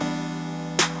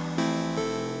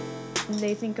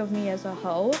They think of me as a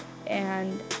hoe,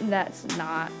 and that's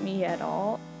not me at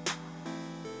all.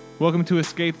 Welcome to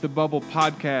Escape the Bubble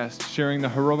podcast, sharing the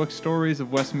heroic stories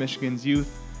of West Michigan's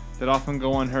youth that often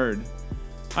go unheard.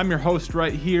 I'm your host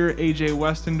right here, AJ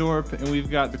Westendorp, and we've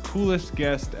got the coolest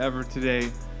guest ever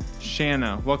today,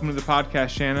 Shanna. Welcome to the podcast,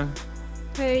 Shanna.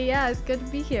 Hey, yeah, it's good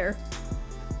to be here.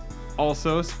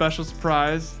 Also, special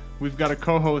surprise, we've got a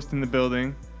co-host in the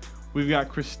building. We've got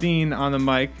Christine on the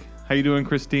mic. How you doing,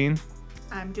 Christine?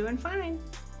 I'm doing fine.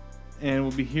 And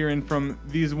we'll be hearing from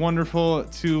these wonderful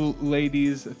two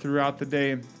ladies throughout the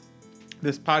day.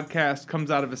 This podcast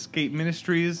comes out of Escape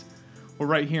Ministries. We're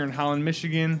right here in Holland,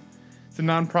 Michigan. It's a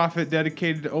nonprofit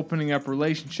dedicated to opening up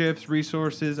relationships,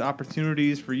 resources,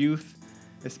 opportunities for youth,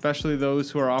 especially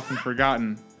those who are often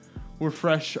forgotten. We're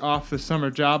fresh off the summer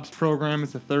jobs program.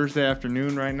 It's a Thursday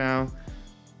afternoon right now.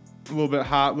 A little bit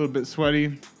hot, a little bit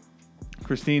sweaty.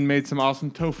 Christine made some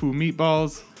awesome tofu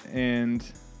meatballs, and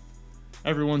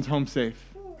everyone's home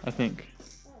safe, I think.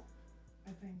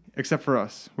 Except for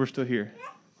us. We're still here.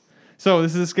 So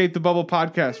this is Escape the Bubble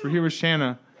podcast. We're here with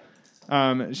Shanna.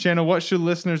 Shanna, what should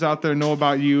listeners out there know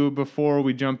about you before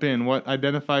we jump in? What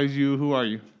identifies you? Who are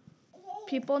you?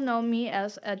 People know me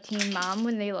as a teen mom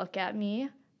when they look at me.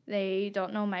 They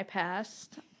don't know my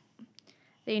past.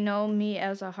 They know me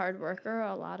as a hard worker,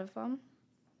 a lot of them.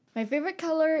 My favorite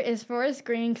color is forest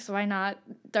green, because why not?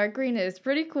 Dark green is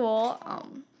pretty cool.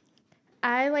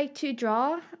 I like to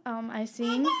draw. I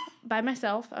sing by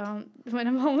myself when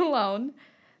I'm home alone.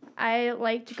 I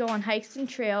like to go on hikes and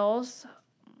trails.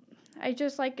 I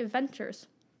just like adventures.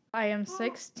 I am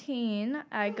 16.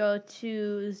 I go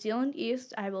to Zeeland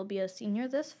East. I will be a senior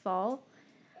this fall.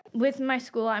 With my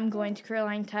school, I'm going to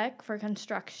Caroline Tech for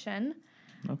construction.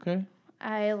 Okay.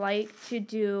 I like to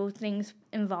do things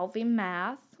involving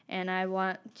math, and I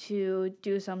want to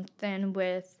do something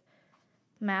with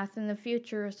math in the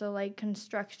future, so like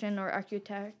construction or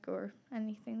architect or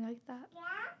anything like that.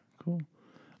 Cool.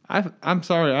 I'm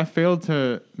sorry, I failed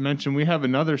to mention we have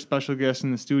another special guest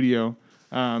in the studio.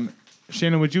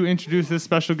 Shannon, would you introduce this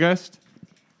special guest?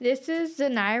 This is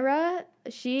Zanira.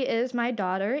 She is my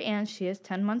daughter, and she is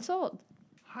 10 months old.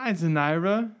 Hi,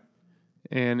 Zanira.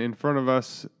 And in front of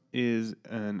us is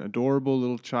an adorable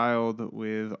little child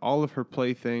with all of her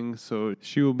playthings, so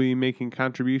she will be making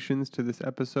contributions to this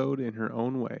episode in her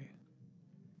own way.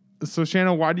 So,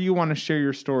 Shanna, why do you want to share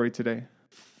your story today?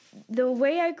 The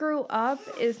way I grew up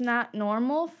is not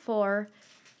normal for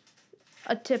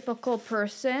a typical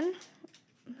person.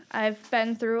 I've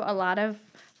been through a lot of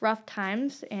rough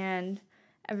times, and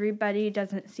everybody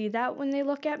doesn't see that when they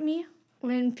look at me.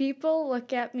 When people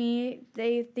look at me,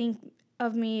 they think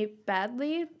of me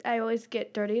badly. I always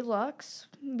get dirty looks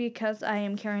because I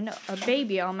am carrying a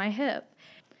baby on my hip,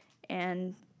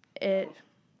 and it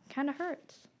kind of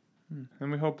hurts.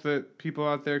 And we hope that people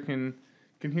out there can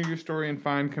hear your story and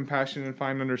find compassion and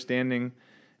find understanding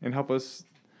and help us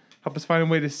find a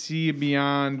way to see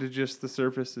beyond just the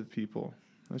surface of people.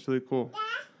 That's really cool.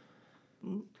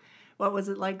 What was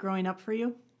it like growing up for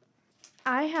you?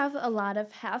 I have a lot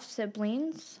of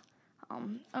half-siblings.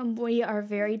 We are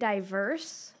very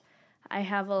diverse. I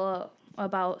have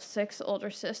about 6 older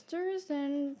sisters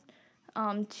and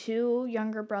 2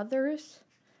 younger brothers.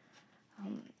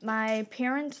 My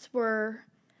parents were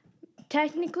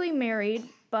technically married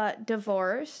but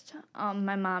divorced.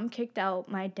 My mom kicked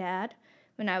out my dad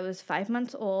when I was 5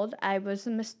 months old. I was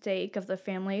a mistake of the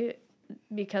family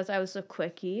because I was a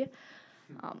quickie.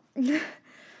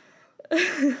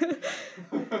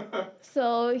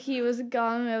 So he was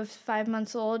gone when I was 5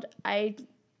 months old. I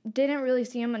didn't really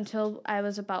see him until I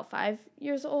was about 5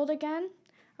 years old again.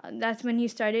 That's when he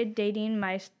started dating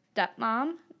my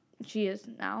stepmom. She is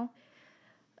now.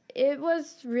 It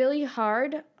was really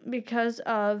hard because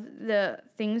of the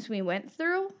things we went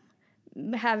through.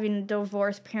 Having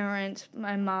divorced parents,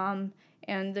 my mom,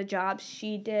 and the jobs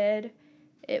she did.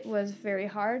 It was very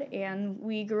hard, and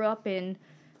we grew up in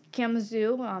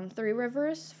Kalamazoo, Three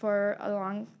Rivers for a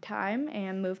long time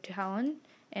and moved to Holland,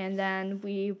 and then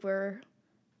we were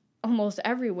almost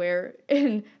everywhere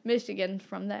in Michigan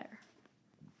from there.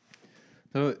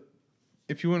 So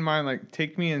if you wouldn't mind,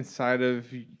 take me inside of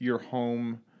your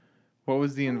home. What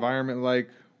was the environment like?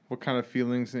 What kind of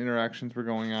feelings and interactions were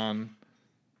going on?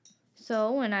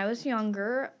 So when I was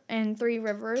younger, in Three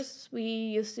Rivers, we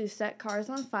used to set cars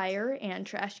on fire and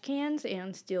trash cans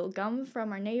and steal gum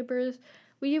from our neighbors.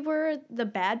 We were the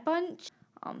bad bunch.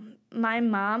 My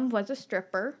mom was a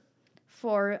stripper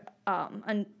for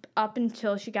up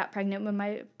until she got pregnant with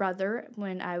my brother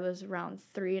when I was around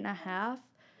 3.5.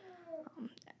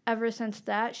 Ever since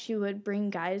that, she would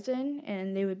bring guys in,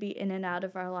 and they would be in and out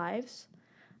of our lives.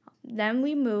 Then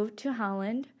we moved to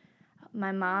Holland.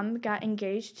 My mom got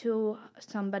engaged to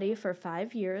somebody for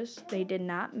 5 years. They did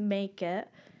not make it.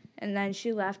 And then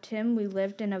she left him. We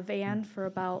lived in a van for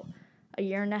about a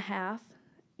year and a half.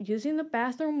 Using the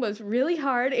bathroom was really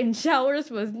hard, and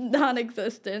showers was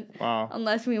non-existent. Wow.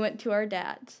 Unless we went to our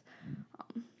dad's.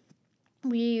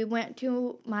 We went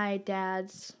to my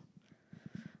dad's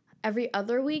every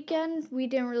other weekend. We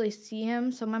didn't really see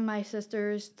him. Some of my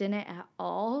sisters didn't at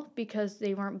all because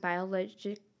they weren't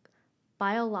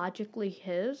biologically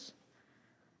his.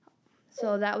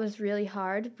 So that was really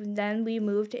hard. Then we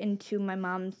moved into my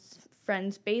mom's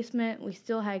friend's basement. We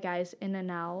still had guys in and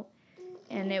out,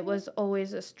 and it was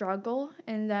always a struggle.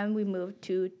 And then we moved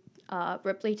to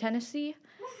Ripley, Tennessee.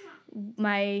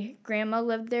 My grandma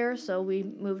lived there, so we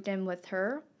moved in with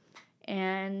her.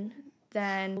 And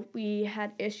then we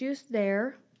had issues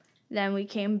there. Then we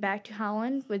came back to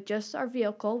Holland with just our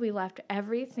vehicle. We left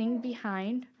everything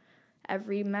behind,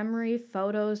 every memory,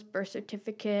 photos, birth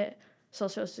certificate,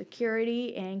 Social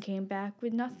Security, and came back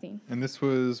with nothing. And this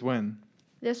was when?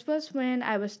 This was when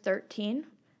I was 13,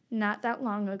 not that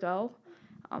long ago.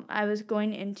 I was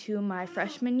going into my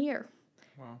freshman year.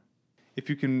 Wow. If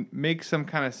you can make some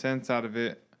kind of sense out of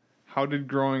it, how did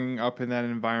growing up in that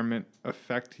environment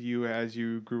affect you as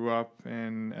you grew up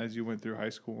and as you went through high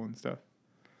school and stuff?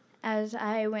 As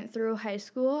I went through high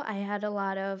school, I had a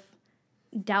lot of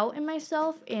doubt in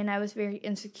myself, and I was very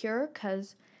insecure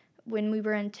because when we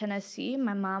were in Tennessee,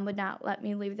 my mom would not let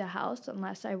me leave the house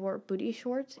unless I wore booty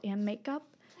shorts and makeup.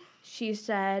 She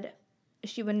said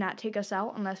she would not take us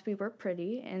out unless we were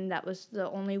pretty, and that was the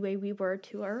only way we were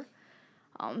to her.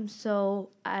 So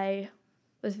I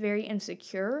was very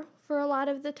insecure for a lot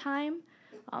of the time.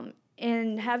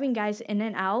 And having guys in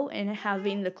and out and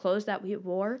having the clothes that we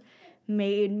wore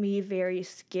made me very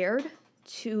scared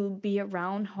to be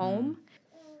around home.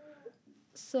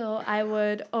 So I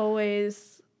would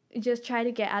always just try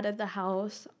to get out of the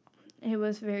house. It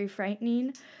was very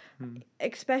frightening,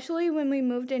 especially when we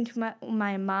moved into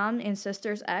my mom and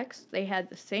sister's ex. They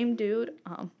had the same dude.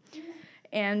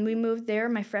 And we moved there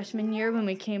my freshman year when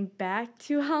we came back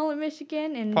to Holland,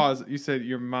 Michigan. And Pause. You said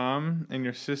your mom and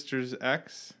your sister's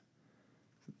ex?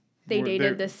 They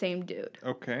dated the same dude.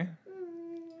 Okay.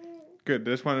 Good.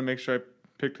 Just wanted to make sure I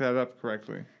picked that up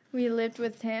correctly. We lived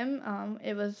with him.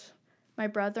 It was my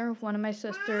brother, one of my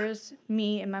sisters,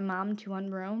 me, and my mom to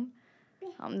one room.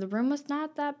 The room was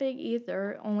not that big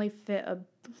either. It only fit a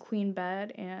queen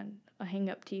bed and a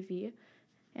hang-up TV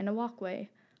and a walkway.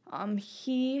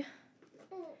 He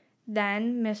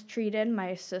then mistreated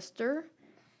my sister,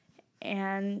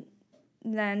 and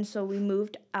then so we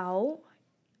moved out.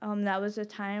 That was a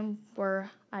time where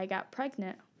I got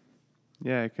pregnant.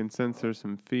 Yeah, I can sense there's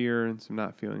some fear and some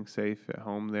not feeling safe at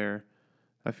home there.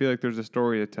 I feel like there's a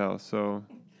story to tell, so...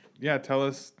 Yeah, tell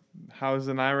us how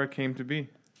Zanira came to be.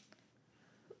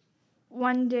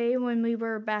 One day when we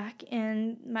were back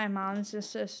in my mom's and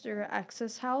sister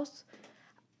ex's house,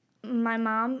 my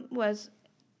mom was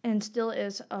and still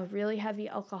is a really heavy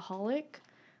alcoholic.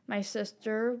 My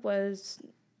sister was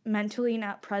mentally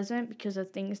not present because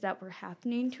of things that were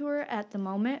happening to her at the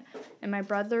moment. And my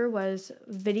brother was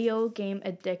video game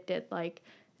addicted, like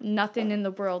nothing in the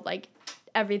world, like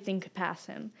everything could pass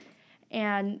him.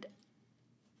 And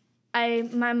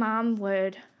my mom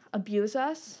would abuse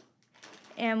us.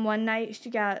 And one night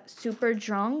she got super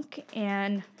drunk,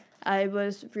 and I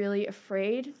was really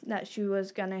afraid that she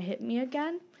was gonna hit me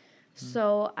again.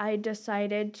 So I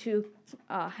decided to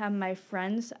have my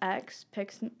friend's ex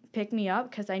pick me up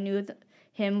because I knew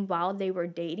him while they were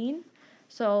dating.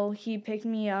 So he picked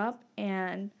me up,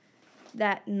 and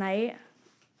that night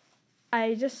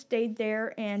I just stayed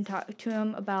there and talked to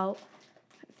him about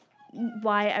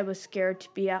why I was scared to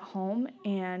be at home,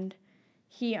 and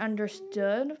he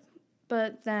understood,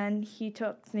 but then he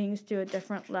took things to a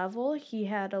different level. He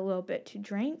had a little bit to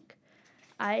drink.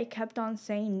 I kept on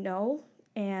saying no,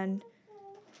 and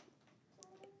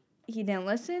he didn't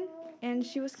listen, and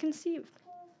she was conceived.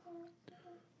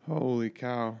 Holy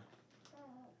cow.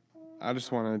 I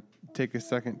just want to take a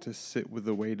second to sit with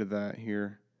the weight of that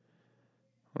here.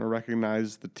 I want to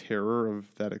recognize the terror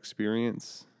of that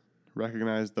experience,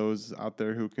 recognize those out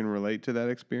there who can relate to that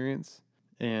experience,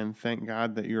 and thank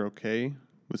God that you're okay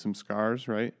with some scars,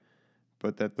 right?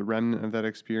 But that the remnant of that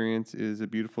experience is a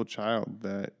beautiful child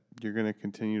that you're going to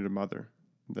continue to mother.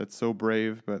 That's so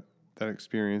brave, but that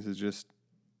experience is just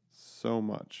so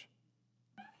much.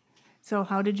 So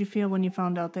how did you feel when you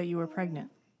found out that you were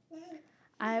pregnant?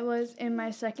 I was in my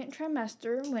second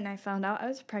trimester when I found out I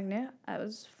was pregnant. I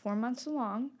was 4 months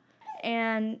along,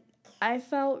 and I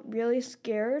felt really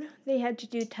scared. They had to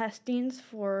do testings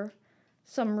for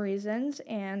some reasons,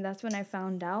 and that's when I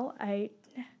found out. I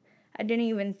didn't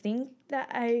even think that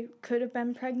I could have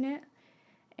been pregnant,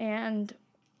 and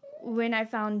when I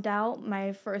found out,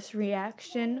 my first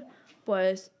reaction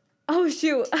was, oh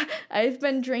shoot, I've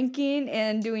been drinking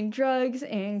and doing drugs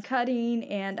and cutting,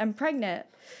 and I'm pregnant.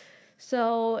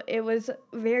 So it was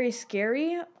very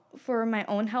scary for my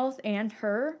own health and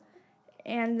her.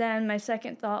 And then my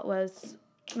second thought was,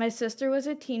 my sister was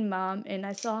a teen mom, and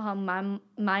I saw how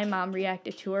my mom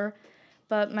reacted to her.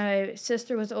 But my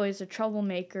sister was always a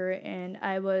troublemaker, and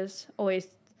I was always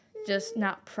just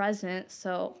not present,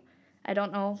 so I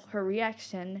don't know her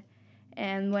reaction.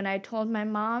 And when I told my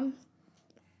mom,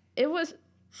 it was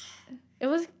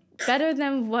better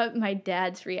than what my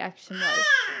dad's reaction was.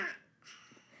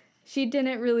 She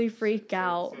didn't really freak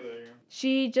out.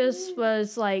 She just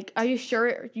was like, are you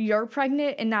sure you're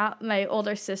pregnant and not my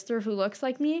older sister who looks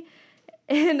like me?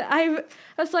 And I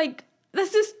was like,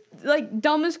 that's just like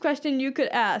dumbest question you could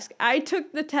ask. I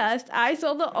took the test. I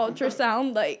saw the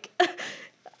ultrasound. Like,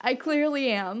 I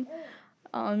clearly am.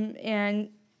 And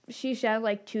she shed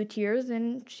like 2 tears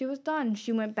and she was done.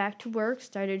 She went back to work,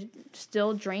 started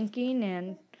still drinking,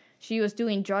 and she was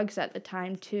doing drugs at the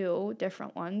time too,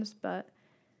 different ones, but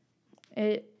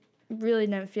it really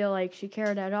didn't feel like she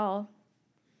cared at all.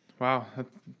 Wow,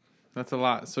 that's a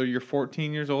lot. So you're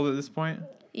 14 years old at this point?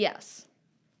 Yes.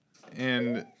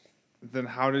 And then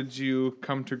how did you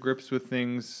come to grips with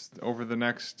things over the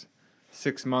next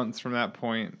 6 months from that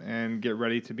point and get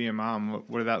ready to be a mom?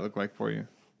 What did that look like for you?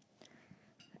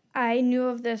 I knew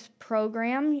of this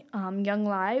program, Young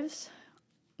Lives.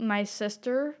 My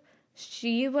sister,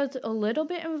 she was a little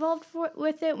bit involved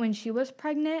with it when she was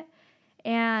pregnant,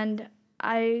 and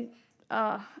I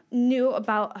knew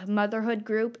about a motherhood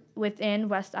group within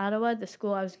West Ottawa, the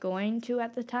school I was going to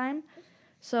at the time.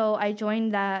 So I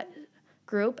joined that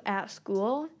group at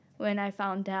school when I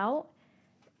found out,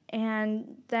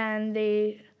 and then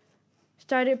they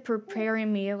started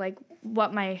preparing me like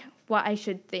what I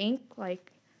should think,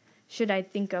 like should I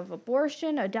think of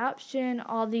abortion, adoption,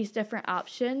 all these different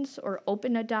options, or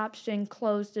open adoption,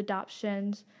 closed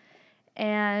adoptions.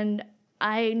 And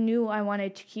I knew I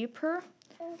wanted to keep her.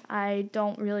 I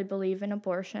don't really believe in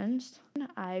abortions.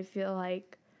 I feel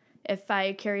like if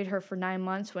I carried her for 9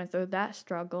 months, went through that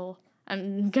struggle,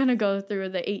 I'm going to go through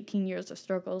the 18 years of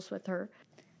struggles with her.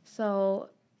 So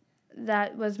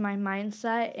that was my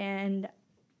mindset. And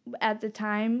at the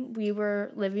time, we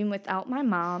were living without my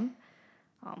mom.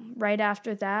 Right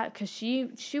after that, because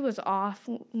she was off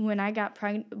when I got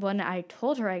pregnant. When I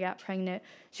told her I got pregnant,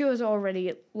 she was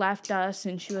already left us,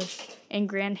 and she was in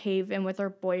Grand Haven with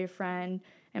her boyfriend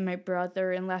and my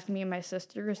brother, and left me and my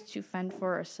sisters to fend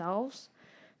for ourselves.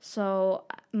 So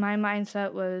my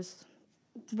mindset was,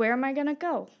 where am I gonna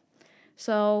go?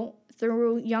 So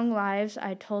through Young Lives,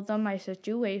 I told them my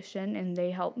situation, and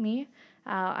they helped me.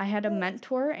 I had a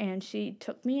mentor, and she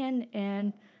took me in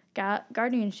and got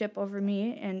guardianship over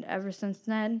me, and ever since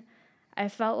then, I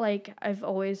felt like I've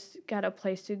always got a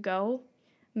place to go.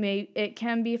 It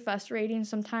can be frustrating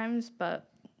sometimes, but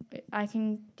I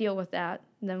can deal with that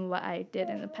than what I did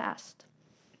in the past.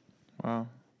 Wow.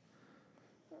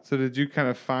 So did you kind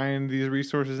of find these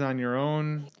resources on your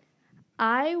own?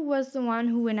 I was the one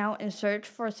who went out and searched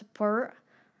for support.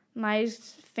 My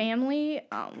family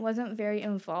wasn't very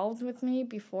involved with me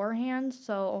beforehand,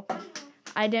 so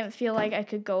I didn't feel like I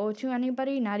could go to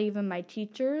anybody, not even my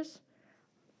teachers.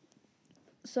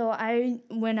 So I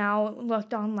went out,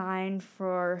 looked online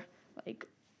for like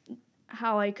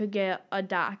how I could get a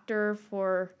doctor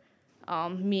for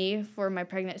me for my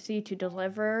pregnancy to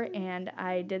deliver, and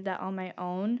I did that on my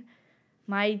own.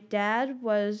 My dad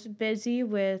was busy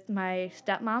with my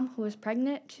stepmom, who was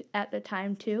pregnant at the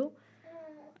time too.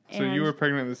 So you were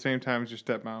pregnant at the same time as your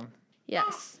stepmom?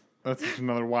 Yes. That's just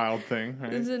another wild thing,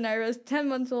 right? And I was 10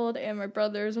 months old, and my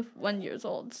brother's 1 year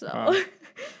old, so. Wow.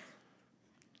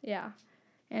 Yeah.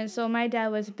 And so my dad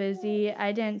was busy.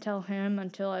 I didn't tell him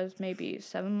until I was maybe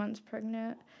 7 months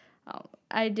pregnant.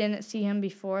 I didn't see him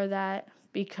before that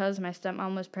because my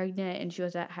stepmom was pregnant, and she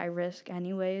was at high risk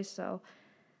anyways, so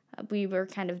we were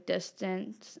kind of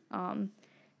distant.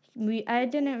 I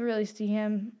didn't really see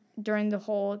him during the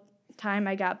whole time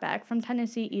I got back from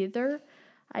Tennessee either.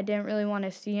 I didn't really want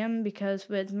to see him because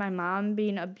with my mom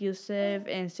being abusive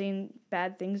and saying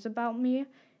bad things about me,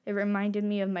 it reminded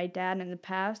me of my dad in the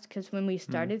past, because when we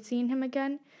started seeing him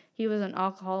again, he was an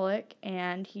alcoholic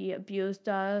and he abused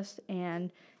us, and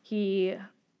he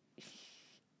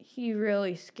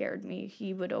really scared me.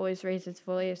 He would always raise his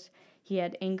voice. He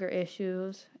had anger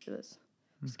issues. It was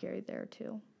scary there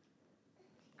too.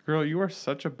 Girl, you are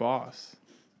such a boss.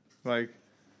 Like,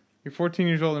 You're 14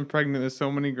 years old and pregnant. There's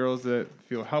so many girls that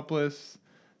feel helpless,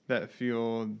 that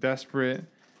feel desperate,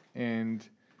 and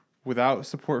without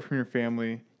support from your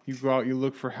family, you go out, you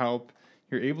look for help.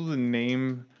 You're able to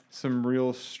name some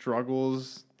real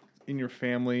struggles in your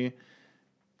family,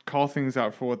 call things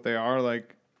out for what they are.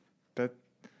 Like that.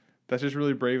 That's just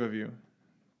really brave of you.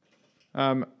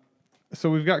 So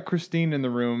we've got Christine in the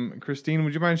room. Christine,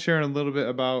 would you mind sharing a little bit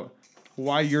about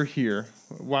why you're here?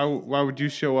 Why would you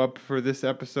show up for this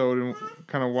episode, and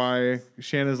kind of why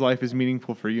Shanna's life is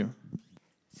meaningful for you?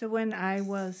 So when I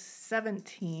was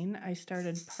 17, I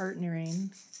started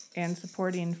partnering and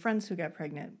supporting friends who got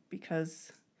pregnant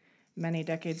because many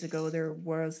decades ago there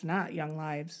was not Young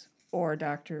Lives or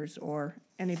doctors or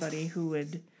anybody who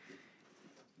would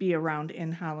be around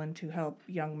in Holland to help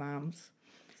young moms.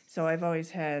 So I've always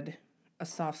had a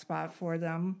soft spot for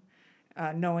them,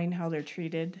 knowing how they're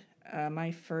treated.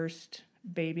 My first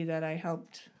baby that I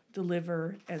helped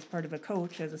deliver as part of a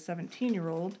coach as a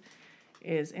 17-year-old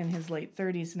is in his late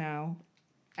 30s now.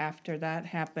 After that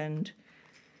happened,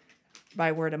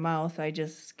 by word of mouth, I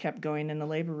just kept going in the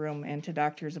labor room and to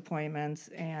doctor's appointments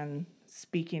and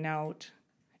speaking out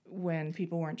when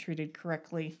people weren't treated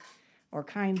correctly or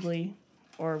kindly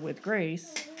or with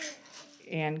grace,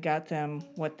 and got them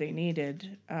what they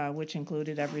needed, which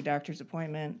included every doctor's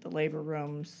appointment, the labor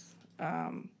rooms,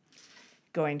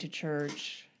 going to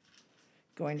church,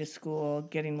 going to school,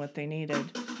 getting what they needed.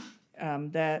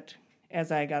 That,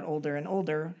 as I got older and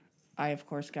older, I, of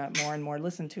course, got more and more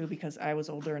listened to because I was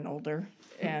older and older,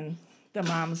 and the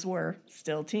moms were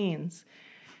still teens.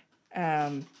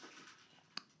 And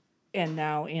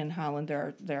now in Holland,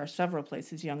 there are several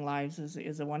places. Young Lives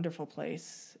is a wonderful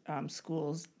place.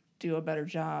 Schools do a better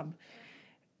job.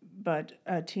 But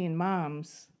teen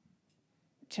moms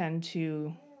tend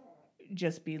to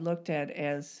just be looked at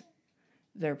as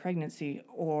their pregnancy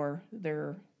or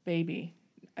their baby.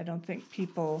 I don't think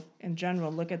people in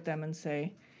general look at them and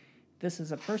say, this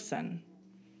is a person.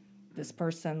 This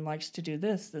person likes to do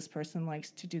this. This person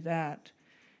likes to do that.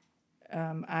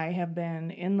 I have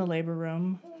been in the labor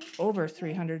room over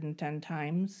 310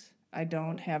 times. I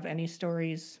don't have any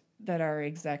stories that are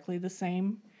exactly the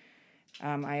same.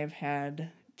 I have had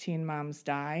teen moms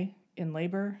die in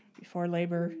labor, before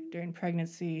labor, during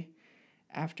pregnancy,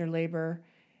 after labor,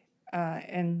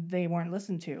 and they weren't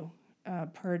listened to.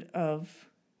 Part of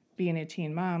being a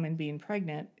teen mom and being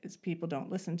pregnant is people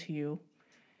don't listen to you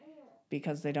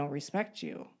because they don't respect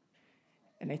you.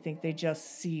 And I think they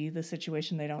just see the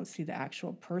situation. They don't see the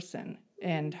actual person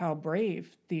and how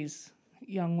brave these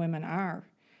young women are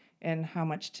and how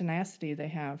much tenacity they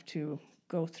have to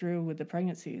go through with the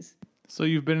pregnancies. So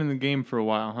you've been in the game for a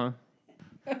while,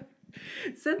 huh?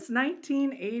 Since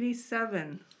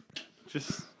 1987.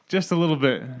 Just a little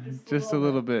bit. Just a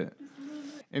little bit.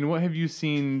 And what have you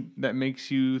seen that makes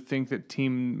you think that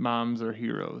teen moms are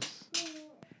heroes?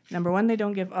 Number one, they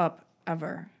don't give up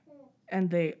ever. And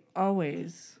they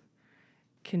always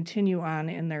continue on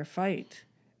in their fight.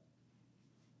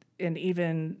 And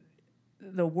even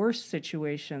the worst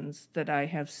situations that I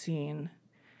have seen,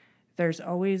 there's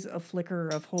always a flicker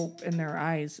of hope in their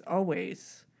eyes,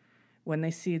 always, when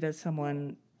they see that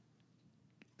someone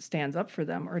stands up for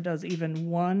them or does even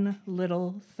one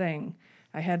little thing.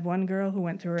 I had one girl who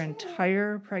went through her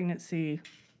entire pregnancy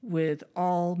with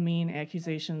all mean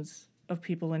accusations of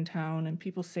people in town and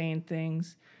people saying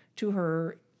things to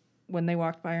her when they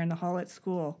walked by her in the hall at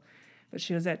school. But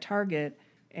she was at Target,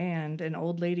 and an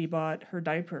old lady bought her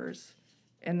diapers,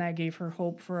 and that gave her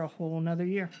hope for a whole nother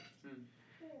year.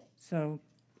 So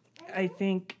I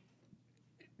think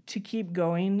to keep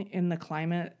going in the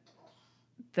climate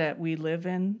that we live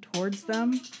in towards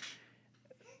them,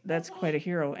 that's quite a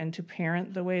hero. And to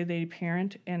parent the way they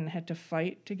parent and had to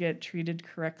fight to get treated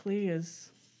correctly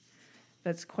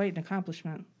that's quite an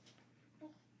accomplishment.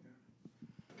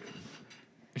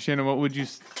 Shanna, what would you,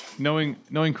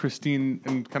 knowing Christine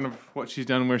and kind of what she's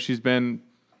done, where she's been,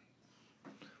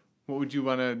 what would you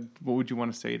want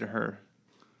to say to her?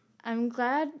 I'm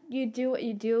glad you do what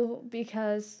you do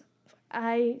because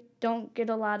I don't get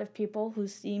a lot of people who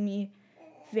see me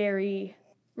very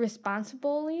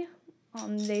responsibly.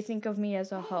 They think of me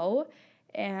as a hoe,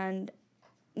 and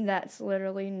that's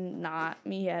literally not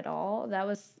me at all. That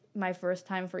was my first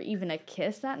time for even a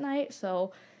kiss that night,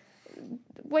 so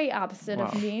way opposite Wow.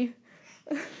 of me.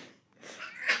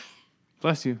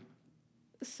 Bless you.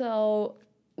 So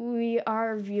we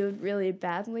are viewed really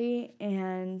badly,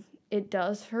 and it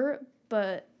does hurt,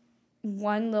 but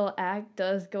one little act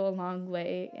does go a long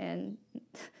way, and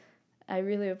I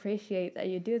really appreciate that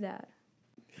you do that.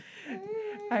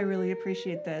 I really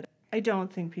appreciate that. I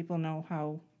don't think people know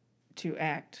how to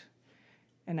act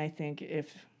And I think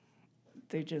if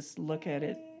they just look at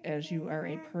it as you are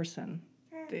a person,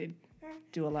 they'd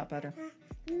do a lot better.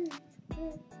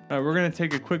 All right, we're going to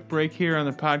take a quick break here on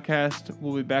the podcast.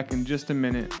 We'll be back in just a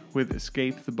minute with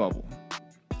Escape the Bubble.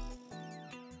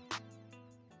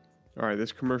 All right,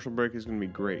 this commercial break is going to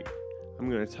be great. I'm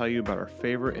going to tell you about our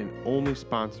favorite and only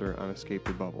sponsor on Escape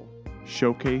the Bubble.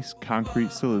 Showcase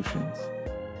Concrete Solutions.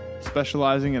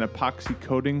 Specializing in epoxy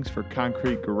coatings for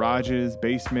concrete garages,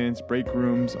 basements, break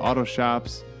rooms, auto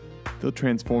shops, they'll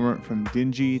transform it from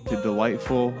dingy to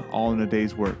delightful all in a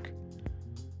day's work.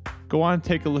 Go on and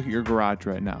take a look at your garage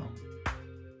right now.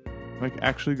 Like,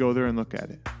 actually go there and look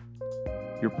at it.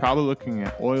 You're probably looking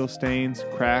at oil stains,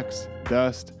 cracks,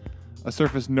 dust, a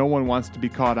surface no one wants to be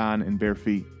caught on in bare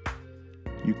feet.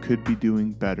 You could be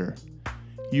doing better.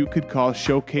 You could call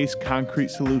Showcase Concrete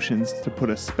Solutions to put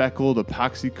a speckled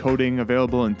epoxy coating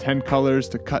available in 10 colors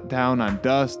to cut down on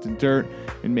dust and dirt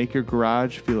and make your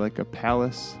garage feel like a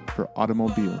palace for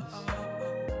automobiles.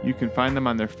 You can find them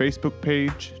on their Facebook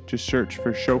page. Just search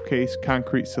for Showcase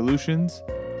Concrete Solutions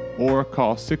or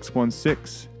call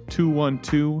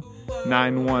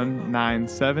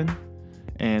 616-212-9197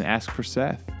 and ask for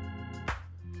Seth.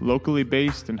 Locally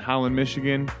based in Holland,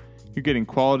 Michigan, you're getting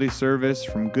quality service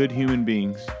from good human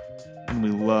beings, and we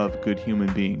love good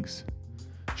human beings.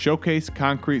 Showcase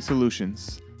Concrete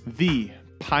Solutions, the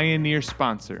pioneer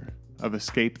sponsor of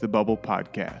Escape the Bubble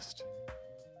podcast.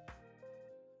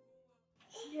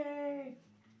 Yay.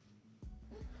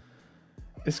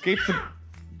 Escape the...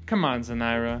 Come on,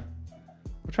 Zanira.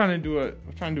 We're trying to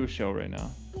do a show right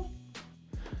now.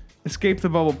 Escape the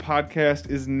Bubble podcast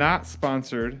is not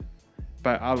sponsored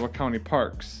by Ottawa County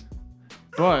Parks,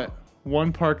 but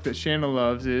one park that Shanna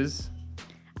loves is...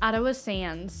 Ottawa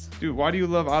Sands. Dude, why do you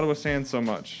love Ottawa Sands so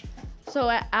much? So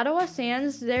at Ottawa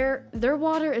Sands, their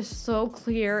water is so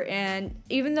clear, and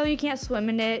even though you can't swim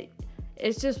in it,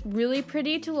 it's just really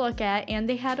pretty to look at. And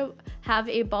they have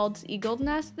a bald eagle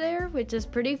nest there, which is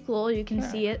pretty cool. You can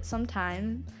see it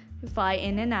sometime. You fly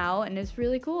in and out, and it's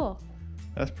really cool.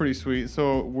 That's pretty sweet.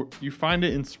 So you find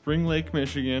it in Spring Lake,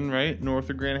 Michigan, right?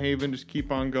 North of Grand Haven. Just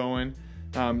keep on going.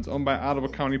 It's owned by Ottawa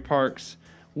County Parks,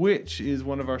 which is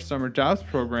one of our summer jobs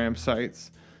program sites.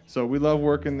 So we love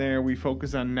working there. We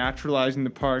focus on naturalizing the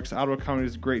parks. Ottawa County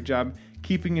does a great job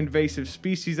keeping invasive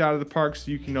species out of the parks,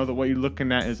 so you can know that what you're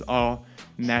looking at is all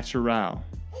natural.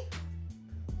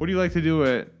 What do you like to do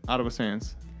at Ottawa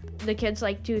Sands? The kids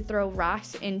like to throw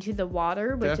rocks into the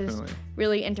water, which Definitely. is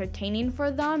really entertaining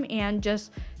for them, and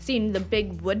just seeing the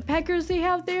big woodpeckers they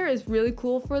have there is really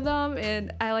cool for them,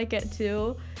 and I like it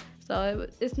too. So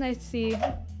it's nice to see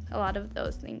a lot of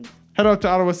those things. Head out to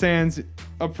Ottawa Sands,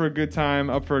 up for a good time,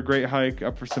 up for a great hike,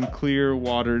 up for some clear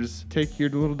waters. Take your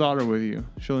little daughter with you.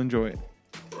 She'll enjoy it.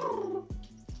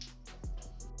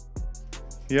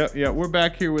 Yep, we're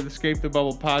back here with Escape the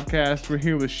Bubble podcast. We're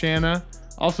here with Shanna,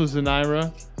 also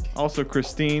Zanira, also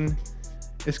Christine.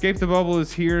 Escape the Bubble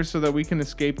is here so that we can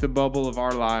escape the bubble of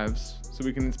our lives, so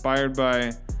we can be inspired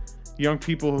by young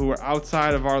people who are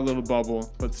outside of our little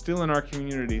bubble, but still in our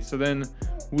community. So then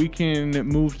we can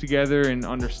move together in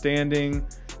understanding,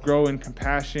 grow in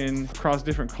compassion across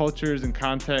different cultures and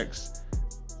contexts.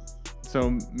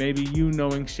 So maybe you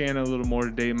knowing Shanna a little more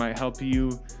today might help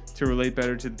you to relate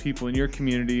better to the people in your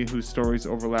community whose stories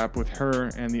overlap with her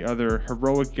and the other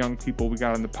heroic young people we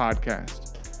got on the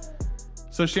podcast.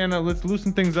 So Shanna, let's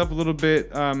loosen things up a little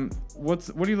bit. What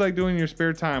do you like doing in your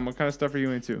spare time? What kind of stuff are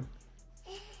you into?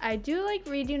 I do like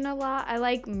reading a lot. I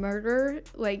like murder,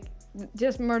 like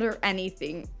just murder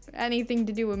anything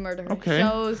to do with murder. Okay.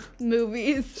 Shows,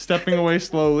 movies. Stepping away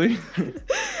slowly.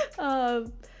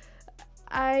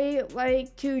 I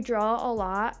like to draw a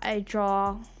lot. I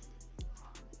draw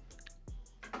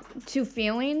to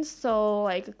feelings, so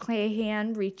like a clay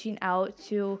hand reaching out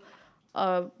to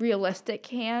a realistic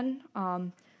hand.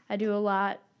 I do a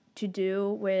lot to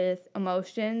do with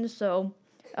emotions, so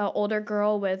an older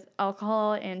girl with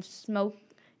alcohol and smoke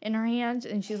in her hands,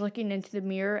 and she's looking into the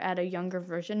mirror at a younger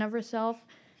version of herself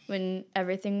when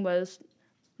everything was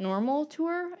normal to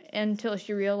her, until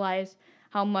she realized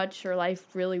how much her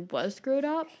life really was screwed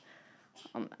up.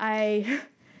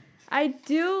 I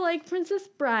do like Princess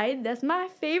Bride. That's my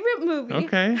favorite movie.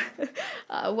 Okay.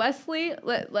 Wesley,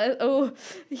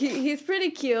 he's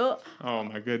pretty cute. Oh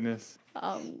my goodness.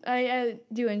 I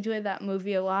do enjoy that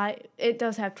movie a lot. It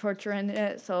does have torture in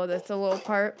it, so that's a little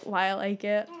part why I like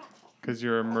it. Because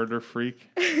you're a murder freak?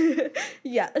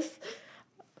 Yes.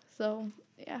 So,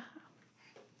 yeah.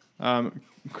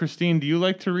 Christine, do you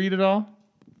like to read at all?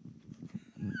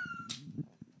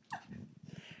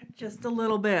 Just a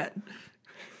little bit.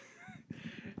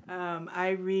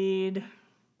 I read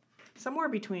somewhere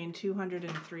between 200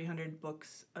 and 300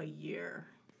 books a year.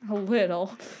 A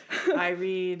little. I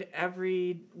read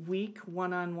every week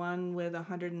one-on-one with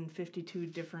 152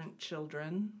 different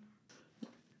children.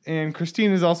 And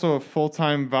Christine is also a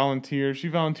full-time volunteer. She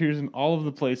volunteers in all of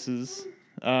the places.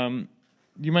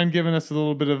 You mind giving us a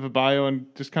little bit of a bio and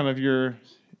just kind of your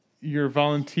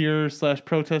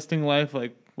volunteer/protesting life?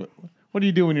 Like, what do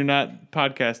you do when you're not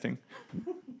podcasting?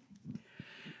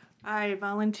 I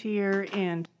volunteer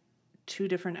in 2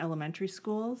 different elementary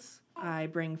schools. I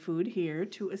bring food here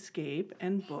to Escape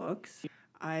and books.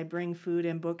 I bring food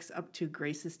and books up to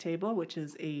Grace's Table, which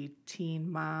is a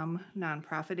teen mom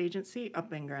nonprofit agency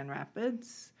up in Grand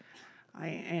Rapids. I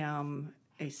am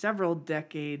a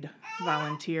several-decade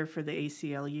volunteer for the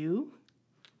ACLU.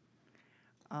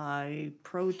 I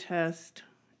protest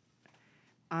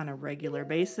on a regular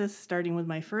basis, starting with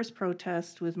my first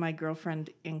protest with my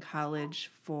girlfriend in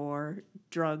college for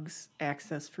drugs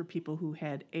access for people who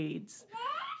had AIDS,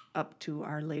 up to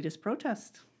our latest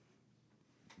protest.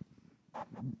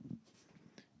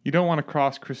 You don't want to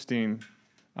cross Christine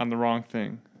on the wrong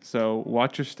thing. So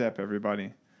watch your step,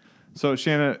 everybody. So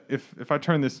Shanna, if I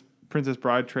turn this Princess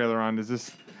Bride trailer on, is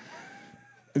this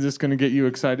going to get you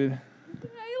excited?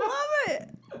 I love it.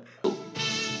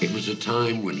 It was a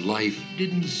time when life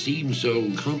didn't seem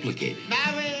so complicated.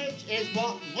 Marriage is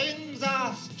what brings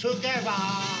us together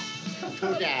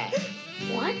today.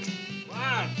 What?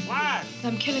 What?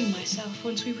 I'm killing myself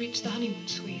once we reach the honeymoon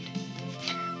suite.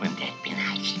 Wouldn't that be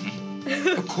nice?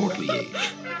 A courtly age.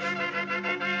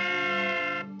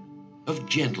 Of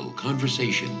gentle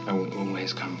conversation. I will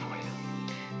always come for you.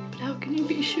 But how can you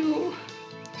be sure?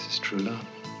 This is true love.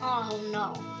 Oh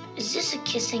no. Is this a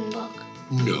kissing book?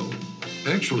 No.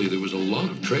 Actually, there was a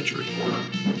lot of treachery.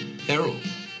 Peril.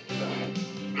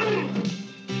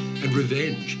 And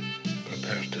revenge.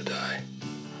 Prepare to die.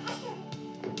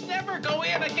 Never go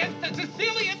in against the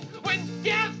Sicilians when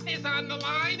death is on the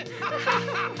line.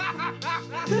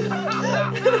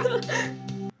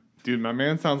 Dude, my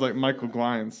man sounds like Michael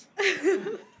Glines.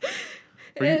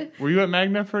 Were you at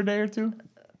Magna for a day or two?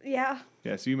 Yeah.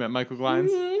 Yeah, so you met Michael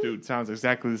Glines? Dude, sounds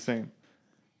exactly the same.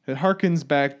 It harkens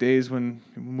back days when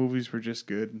movies were just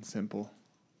good and simple,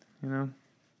 you know?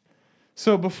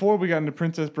 So before we got into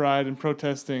Princess Bride and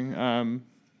protesting,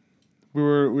 we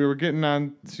were getting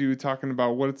on to talking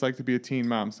about what it's like to be a teen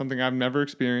mom, something I've never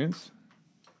experienced,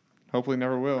 hopefully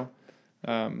never will.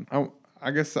 I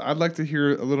guess I'd like to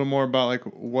hear a little more about like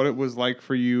what it was like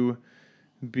for you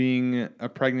being a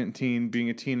pregnant teen, being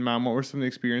a teen mom. What were some of the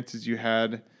experiences you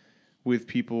had with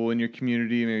people in your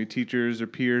community, maybe teachers or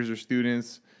peers or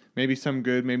students, maybe some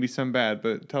good, maybe some bad,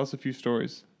 but tell us a few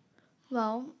stories.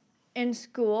 Well, in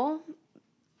school,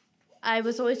 I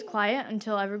was always quiet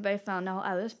until everybody found out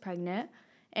I was pregnant.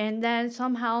 And then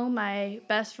somehow my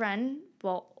best friend,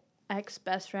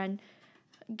 ex-best friend,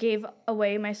 gave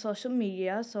away my social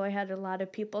media. So I had a lot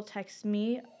of people text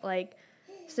me, like,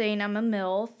 saying I'm a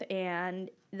MILF, and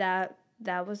that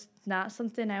was not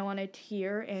something I wanted to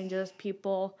hear, and just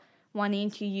people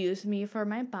wanting to use me for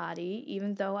my body,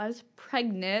 even though I was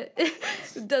pregnant.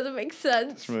 It doesn't make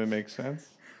sense. Doesn't really make sense.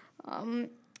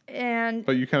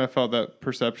 But you kind of felt that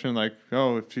perception, like,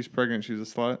 oh, if she's pregnant, she's a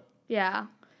slut? Yeah.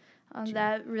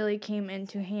 That really came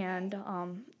into hand.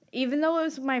 Even though it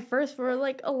was my first for,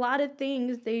 like, a lot of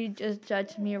things, they just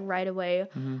judged me right away.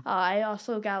 Mm-hmm. I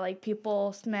also got, like,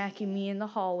 people smacking me in the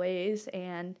hallways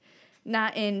and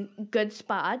not in good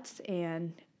spots,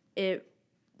 and it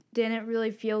didn't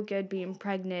really feel good being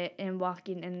pregnant and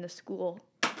walking in the school.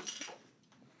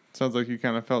 Sounds like you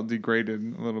kind of felt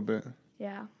degraded a little bit.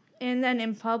 Yeah. And then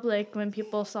in public, when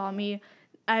people saw me,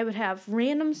 I would have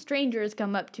random strangers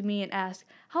come up to me and ask,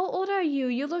 "How old are you?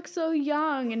 You look so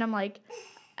young." And I'm like,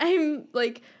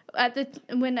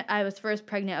 when I was first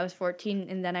pregnant, I was 14,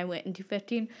 and then I went into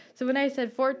 15. So when I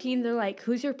said 14, they're like,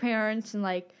 "Who's your parents?" And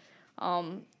like,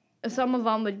 some of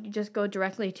them would just go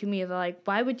directly to me. They're like,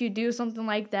 "Why would you do something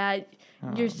like that?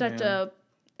 You're such a..."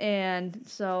 And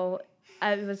so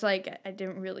I was like, I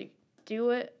didn't really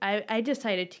do it. I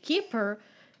decided to keep her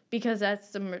because that's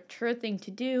the mature thing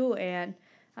to do. And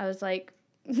I was like,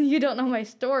 "You don't know my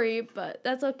story, but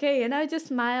that's okay." And I would just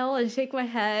smile and shake my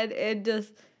head and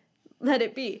just let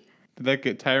it be. Did that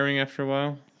get tiring after a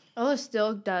while? Oh, it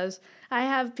still does. I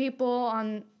have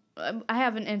an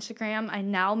Instagram. I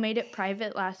now made it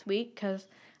private last week because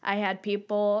I had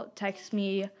people text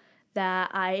me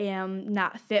that I am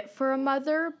not fit for a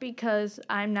mother because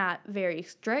I'm not very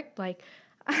strict. Like,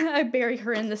 I bury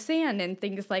her in the sand and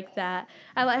things like that.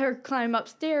 I let her climb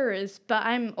upstairs, but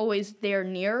I'm always there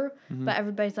near. Mm-hmm. But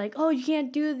everybody's like, "Oh, you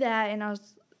can't do that." And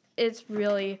it's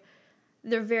really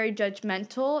they're very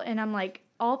judgmental, and I'm like,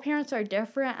 all parents are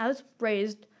different. I was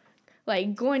raised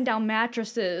like going down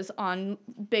mattresses on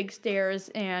big stairs,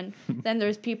 and then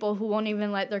there's people who won't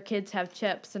even let their kids have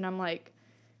chips, and I'm like,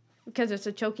 because it's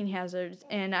a choking hazard,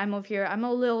 and I'm over here, I'm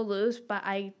a little loose, but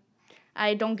I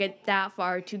don't get that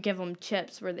far to give them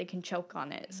chips where they can choke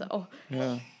on it. So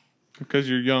Yeah, because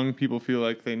you're young, people feel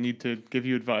like they need to give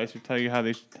you advice or tell you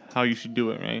how you should do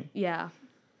it, right? yeah.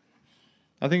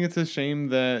 I think it's a shame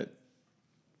that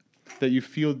you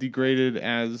feel degraded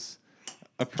as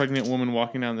a pregnant woman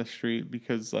walking down the street,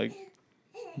 because like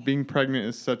being pregnant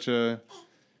is such a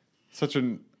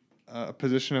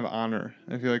position of honor.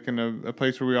 I feel like in a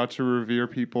place where we ought to revere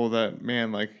people that,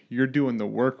 man, like you're doing the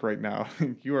work right now.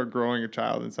 You are growing a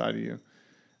child inside of you.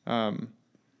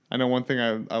 I know one thing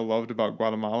I loved about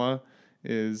Guatemala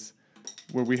is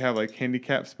where we have like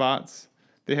handicap spots.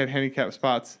 They had handicap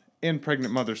spots and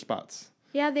pregnant mother spots.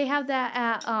 Yeah, they have that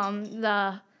at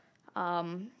the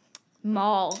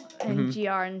mall and GR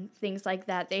and things like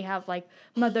that. They have like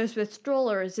mothers with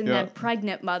strollers and then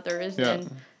pregnant mothers. Yeah.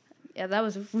 And yeah, that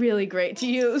was really great to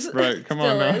use. Right, come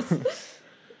on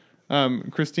now.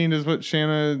 Christine, does what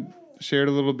Shanna shared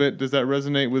a little bit, does that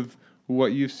resonate with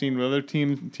what you've seen with other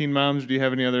teen moms? Do you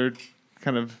have any other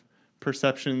kind of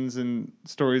perceptions and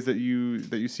stories that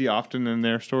you see often in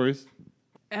their stories?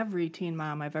 Every teen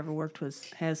mom I've ever worked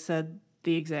with has said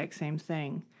the exact same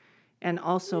thing. And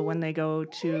also when they go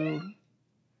to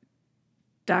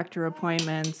doctor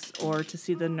appointments or to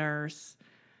see the nurse,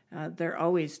 they're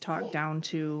always talked down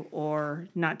to or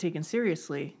not taken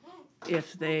seriously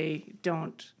if they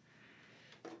don't.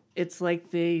 It's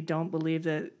like they don't believe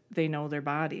that they know their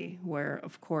body, where,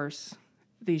 of course,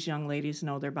 these young ladies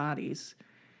know their bodies.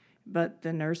 But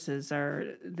the nurses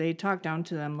they talk down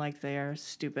to them like they are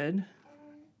stupid,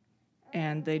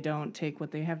 and they don't take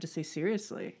what they have to say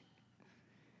seriously.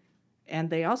 And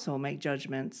they also make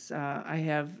judgments. I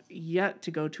have yet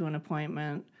to go to an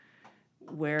appointment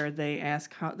where they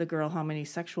ask the girl how many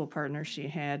sexual partners she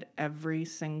had every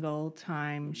single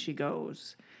time she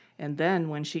goes. And then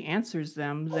when she answers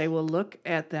them, they will look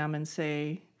at them and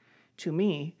say to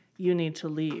me, "You need to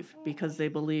leave," because they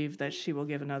believe that she will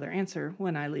give another answer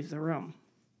when I leave the room.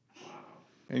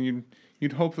 And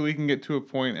you'd hope that we can get to a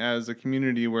point as a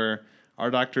community where our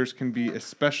doctors can be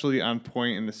especially on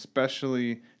point and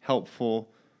especially helpful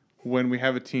when we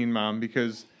have a teen mom,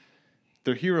 because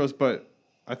they're heroes. But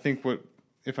I think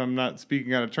if I'm not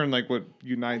speaking out of turn, like what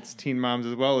unites teen moms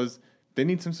as well is they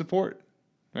need some support,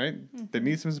 right? Mm-hmm. They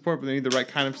need some support, but they need the right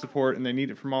kind of support, and they need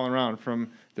it from all around,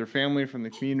 from their family, from the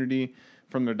community,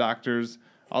 from their doctors,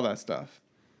 all that stuff.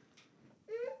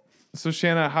 So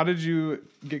Shanna, how did you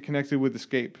get connected with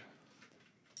Escape?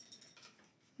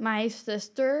 My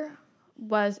sister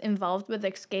was involved with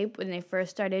Escape when they first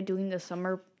started doing the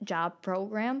summer job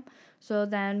program. So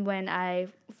then when I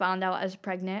found out I was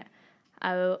pregnant,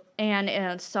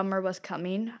 and summer was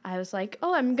coming, I was like,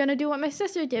 oh, I'm going to do what my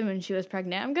sister did when she was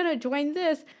pregnant. I'm going to join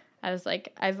this. I was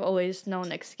like, I've always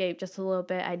known Escape just a little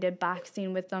bit. I did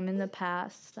boxing with them in the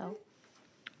past, so.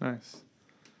 Nice.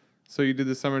 So you did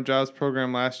the summer jobs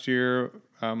program last year.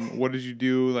 What did you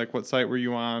do? Like, what site were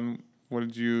you on? What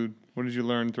did you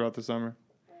learn throughout the summer?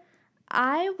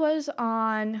 I was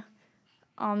on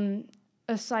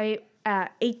a site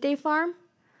at 8 Day Farm.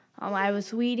 I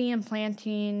was weeding and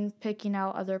planting, picking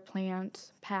out other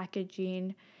plants,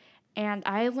 packaging, and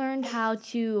I learned how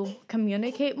to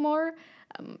communicate more.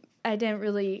 I didn't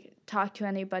really talk to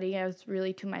anybody. I was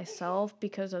really to myself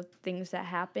because of things that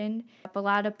happened. A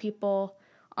lot of people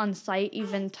on site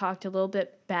even talked a little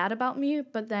bit bad about me,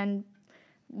 but then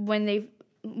when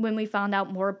we found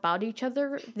out more about each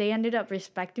other, they ended up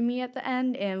respecting me at the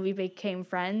end, and we became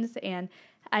friends. And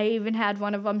I even had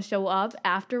one of them show up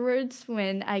afterwards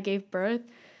when I gave birth.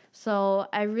 So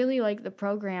I really like the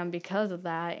program because of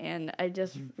that, and I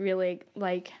just really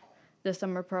like the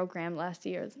summer program last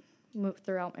year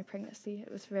throughout my pregnancy.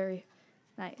 It was very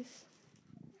nice.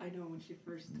 I know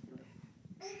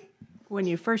when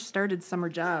you first started summer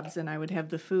jobs and I would have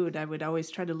the food, I would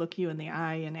always try to look you in the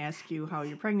eye and ask you how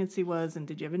your pregnancy was, and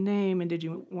did you have a name, and did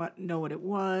you know what it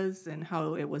was, and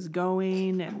how it was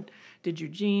going, and did your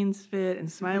jeans fit,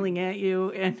 and smiling at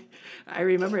you. And I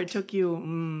remember it took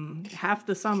you half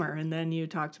the summer, and then you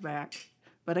talked back.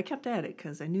 But I kept at it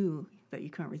because I knew that you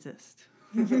couldn't resist.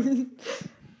 Of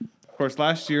course,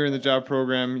 last year in the job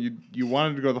program, you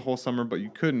wanted to go the whole summer, but you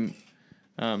couldn't.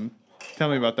 Tell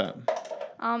me about that.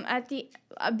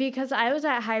 Because I was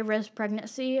at high risk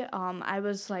pregnancy, I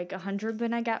was like 100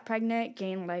 when I got pregnant,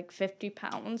 gained like 50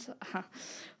 pounds.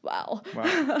 Wow.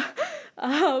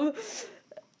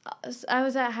 I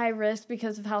was at high risk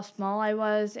because of how small I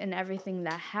was and everything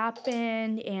that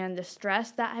happened and the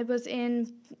stress that I was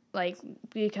in, like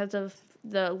because of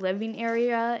the living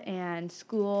area and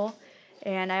school.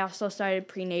 And I also started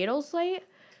prenatals late.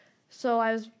 So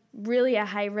I was really at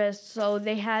high risk. So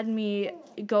they had me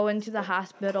go into the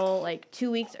hospital like 2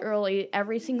 weeks early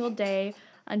every single day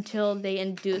until they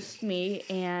induced me,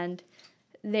 and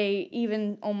they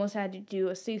even almost had to do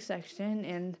a C-section,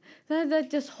 and that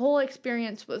this whole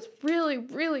experience was really,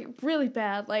 really, really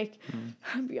bad, like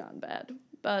beyond bad.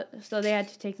 But so they had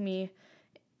to take me.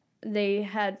 They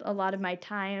had a lot of my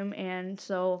time, and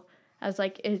so I was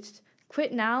like, it's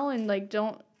quit now and like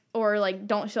don't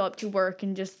show up to work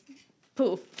and just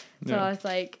poof. So I was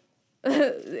like,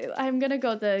 I'm gonna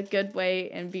go the good way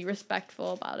and be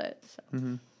respectful about it.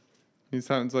 So. It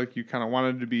sounds like you kind of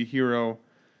wanted to be a hero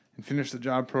and finish the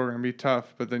job program, be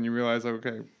tough, but then you realize, like,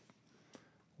 okay,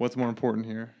 what's more important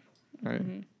here,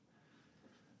 right?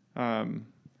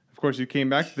 Of course, you came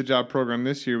back to the job program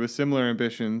this year with similar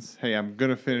ambitions. Hey, I'm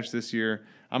going to finish this year.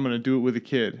 I'm going to do it with a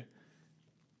kid.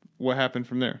 What happened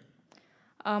from there?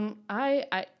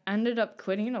 I ended up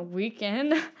quitting a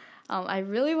weekend. I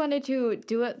really wanted to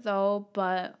do it, though,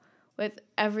 but with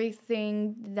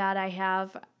everything that I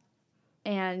have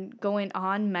and going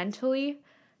on mentally,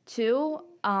 too,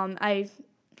 I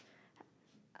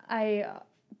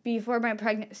before my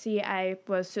pregnancy, I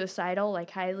was suicidal,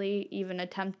 like highly, even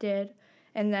attempted.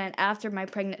 And then after my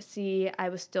pregnancy, I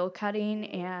was still cutting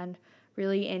and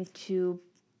really into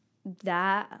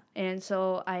that. And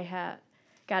so I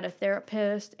got a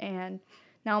therapist, and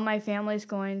now my family's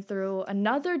going through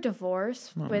another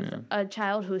divorce with a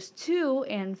child who's 2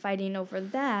 and fighting over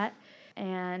that.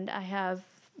 And I have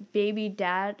baby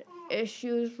dad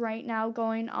issues right now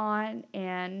going on,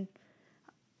 and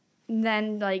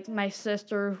then like my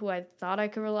sister, who I thought I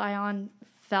could rely on,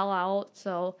 fell out.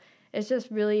 So it's just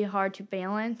really hard to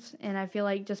balance, and I feel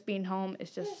like just being home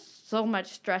is just so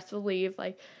much stress relief.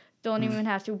 Like, don't even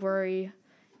have to worry.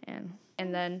 And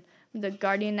then the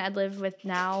guardian I live with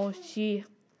now, she's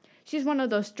one of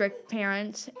those strict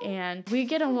parents, and we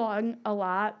get along a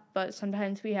lot, but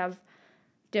sometimes we have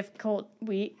difficult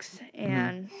weeks,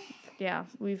 and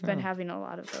we've been having a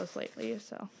lot of those lately.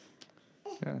 So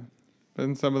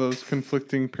and some of those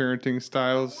conflicting parenting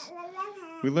styles,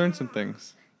 we learned some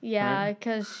things. Yeah,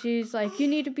 because she's like, you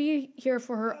need to be here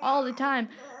for her all the time.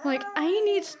 I'm like, I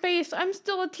need space. I'm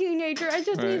still a teenager. I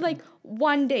just need like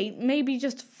one day, maybe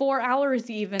just 4 hours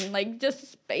even, like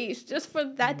just space, just for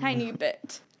that tiny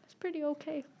bit. It's pretty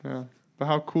okay. Yeah, but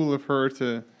how cool of her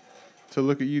to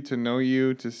look at you, to know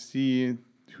you, to see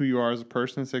who you are as a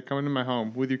person, and say, come into my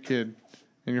home with your kid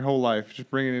and your whole life.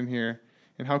 Just bring it in here.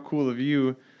 And how cool of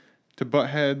you to butt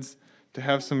heads, to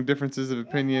have some differences of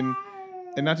opinion,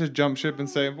 and not just jump ship and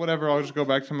say, whatever, I'll just go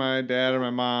back to my dad or my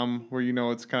mom where you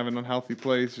know it's kind of an unhealthy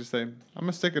place. Just say, I'm going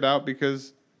to stick it out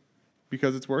because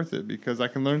it's worth it, because I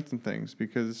can learn some things,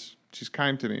 because she's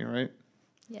kind to me, right?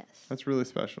 Yes. That's really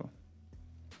special.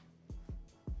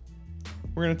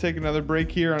 We're going to take another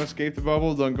break here on Escape the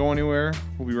Bubble. Don't go anywhere.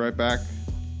 We'll be right back.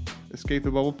 Escape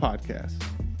the Bubble podcast,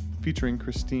 featuring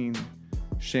Christine,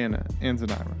 Shanna, and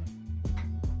Zanira.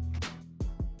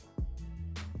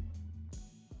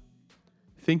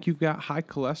 Think you've got high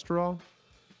cholesterol?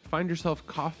 Find yourself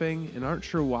coughing and aren't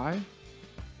sure why?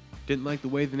 Didn't like the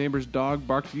way the neighbor's dog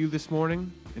barked at you this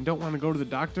morning and don't want to go to the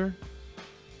doctor?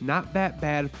 Not That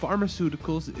Bad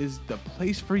Pharmaceuticals is the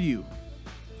place for you.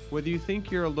 Whether you think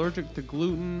you're allergic to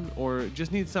gluten or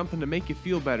just need something to make you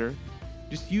feel better,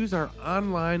 just use our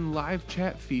online live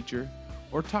chat feature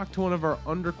or talk to one of our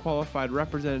underqualified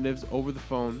representatives over the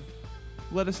phone.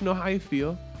 Let us know how you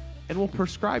feel, and we'll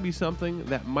prescribe you something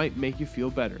that might make you feel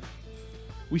better.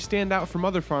 We stand out from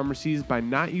other pharmacies by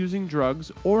not using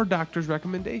drugs or doctor's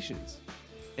recommendations,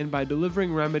 and by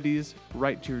delivering remedies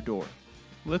right to your door.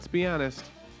 Let's be honest,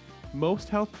 most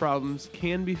health problems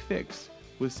can be fixed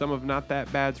with some of Not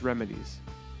That Bad's remedies.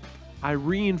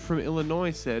 Irene from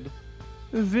Illinois said,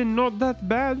 "When Not That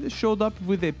Bad showed up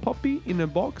with a puppy in a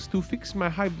box to fix my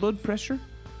high blood pressure,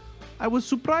 I was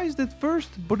surprised at first,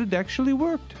 but it actually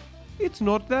worked. It's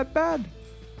not that bad."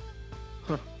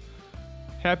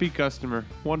 Happy customer,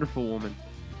 wonderful woman.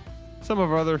 Some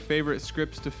of our other favorite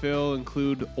scripts to fill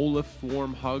include Olaf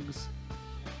warm hugs,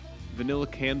 vanilla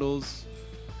candles,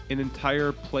 an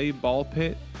entire play ball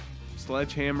pit,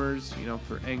 sledgehammers,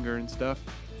 for anger and stuff,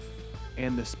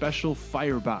 and the special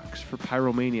firebox for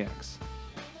pyromaniacs.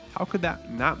 How could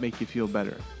that not make you feel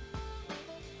better?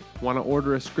 Want to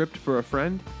order a script for a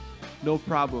friend? No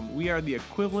problem. We are the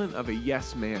equivalent of a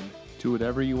yes man to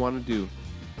whatever you want to do.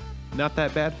 Not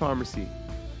That Bad Pharmacy.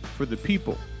 For the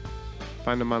people.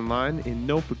 Find them online in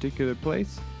no particular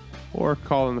place, or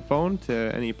call on the phone to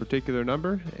any particular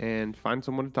number and find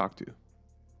someone to talk to.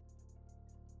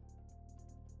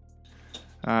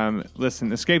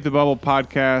 Listen, Escape the Bubble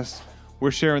podcast,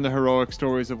 we're sharing the heroic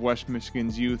stories of West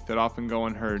Michigan's youth that often go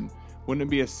unheard. Wouldn't it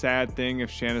be a sad thing if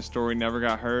Shanna's story never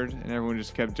got heard and everyone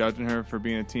just kept judging her for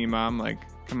being a teen mom? Like,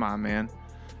 come on, man.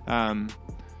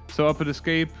 So up at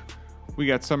Escape, we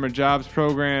got summer jobs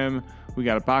program, we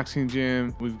got a boxing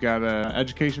gym, we've got an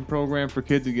education program for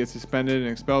kids that get suspended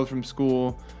and expelled from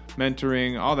school,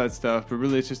 mentoring, all that stuff. But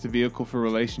really, it's just a vehicle for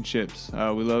relationships.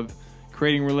 We love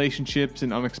creating relationships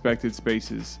in unexpected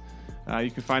spaces.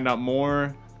 You can find out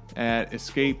more at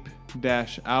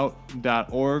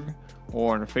escape-out.org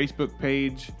or on our Facebook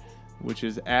page, which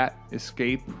is at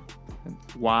Escape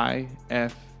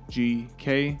YFGK,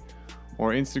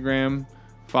 or Instagram.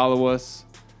 Follow us,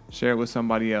 share it with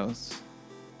somebody else.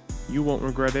 You won't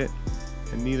regret it,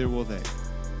 and neither will they.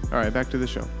 All right, back to the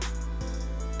show.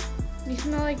 You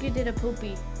smell like you did a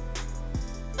poopy.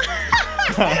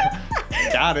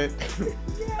 Got it.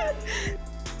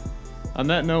 On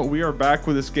that note, we are back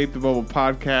with Escape the Bubble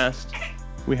podcast.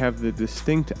 We have the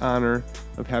distinct honor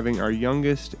of having our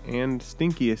youngest and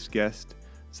stinkiest guest,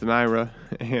 Zanira,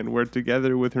 and we're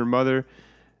together with her mother.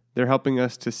 They're helping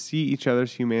us to see each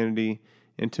other's humanity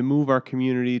and to move our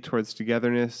community towards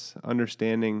togetherness,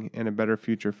 understanding, and a better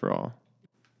future for all.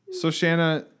 So,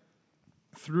 Shanna,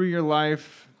 through your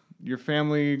life, your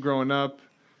family growing up,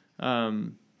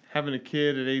 having a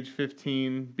kid at age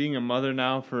 15, being a mother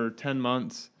now for 10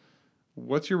 months,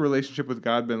 what's your relationship with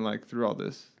God been like through all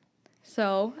this?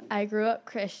 So I grew up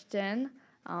Christian.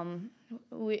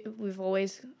 We've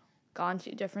always gone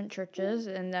to different churches,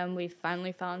 and then we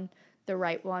finally found the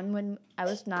right one when I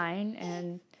was 9.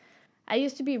 And I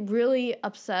used to be really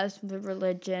obsessed with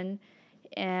religion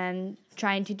and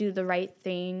trying to do the right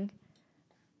thing.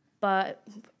 But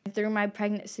through my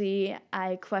pregnancy,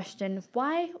 I questioned,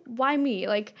 why me?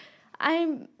 Like,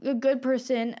 I'm a good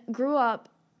person, grew up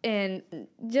in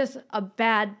just a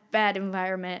bad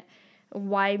environment.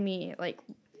 Why me? Like,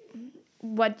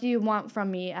 what do you want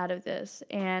from me out of this?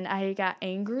 And I got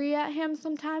angry at him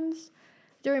sometimes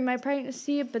during my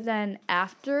pregnancy, but then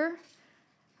after,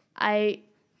 I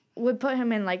would put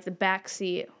him in, like, the back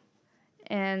seat.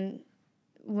 And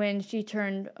when she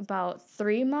turned about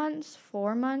 4 months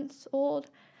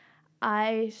old,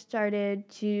 I started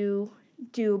to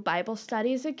do Bible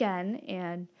studies again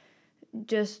and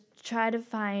just try to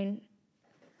find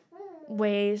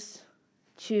ways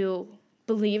to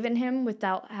believe in him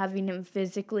without having him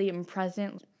physically and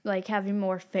present, like having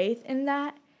more faith in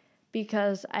that,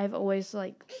 because I've always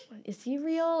like, is he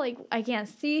real? Like, I can't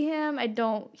see him, I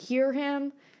don't hear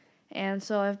him. And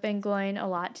so I've been going a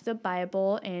lot to the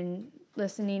Bible and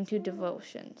listening to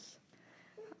devotions.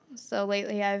 So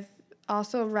lately I've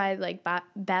also read like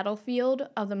Battlefield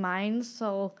of the Mind,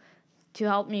 so to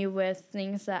help me with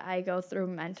things that I go through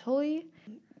mentally.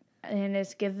 And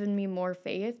it's given me more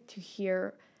faith to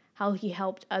hear how he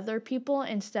helped other people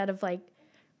instead of like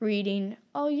reading,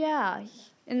 oh yeah,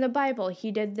 in the Bible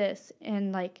he did this.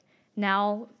 And like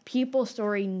now, people's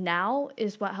story now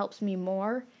is what helps me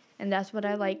more. And that's what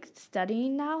I like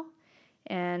studying now.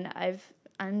 And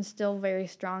I'm still very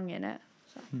strong in it.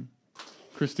 So.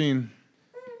 Christine,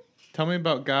 tell me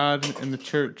about God and the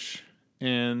church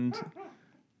and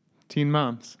teen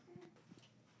moms.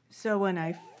 So when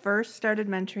I first started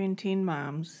mentoring teen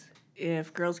moms,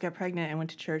 if girls got pregnant and went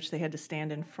to church, they had to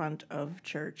stand in front of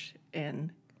church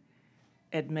and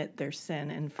admit their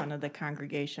sin in front of the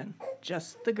congregation.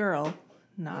 Just the girl,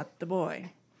 not the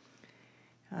boy.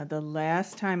 The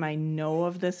last time I know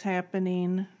of this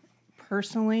happening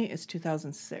personally is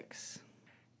 2006.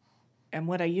 And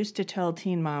what I used to tell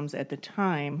teen moms at the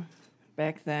time,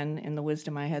 back then, in the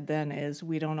wisdom I had then, is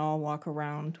we don't all walk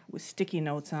around with sticky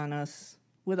notes on us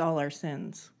with all our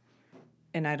sins.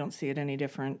 And I don't see it any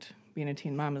different. Being a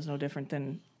teen mom is no different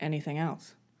than anything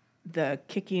else. The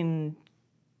kicking,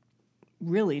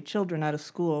 really, children out of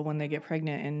school when they get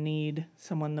pregnant and need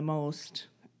someone the most,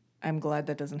 I'm glad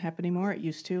that doesn't happen anymore. It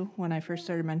used to when I first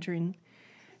started mentoring.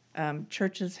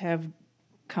 Churches have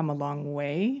come a long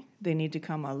way. They need to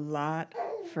come a lot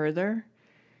further.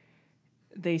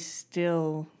 They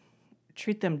still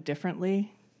treat them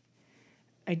differently.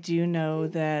 I do know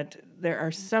that there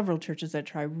are several churches that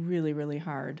try really, really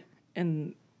hard,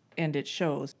 and it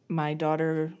shows. My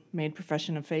daughter made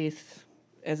profession of faith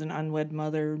as an unwed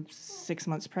mother 6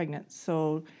 months pregnant.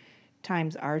 So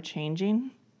times are changing,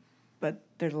 but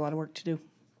there's a lot of work to do.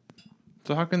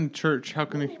 So how can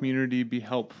the community be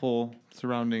helpful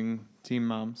surrounding teen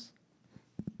moms?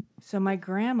 So my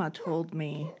grandma told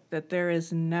me that there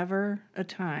is never a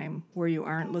time where you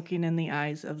aren't looking in the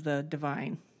eyes of the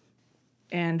divine.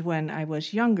 And when I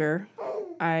was younger,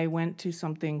 I went to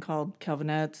something called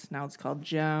Calvinettes. Now it's called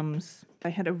GEMS.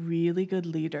 I had a really good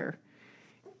leader.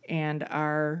 And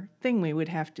our thing we would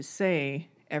have to say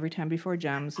every time before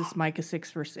GEMS is Micah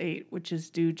 6, verse 8, which is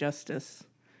do justice,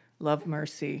 love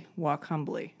mercy, walk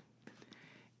humbly.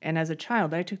 And as a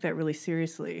child, I took that really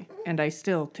seriously, and I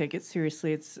still take it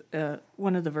seriously. It's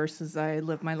one of the verses I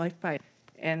live my life by.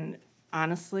 And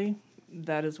honestly,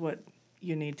 that is what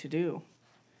you need to do.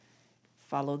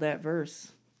 Follow that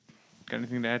verse. Got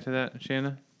anything to add to that,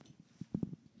 Shanna?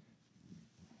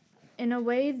 In a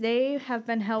way, they have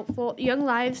been helpful. Young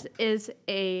Lives is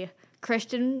a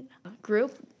Christian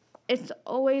group. It's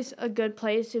always a good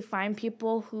place to find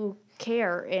people who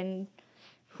care and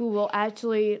who will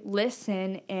actually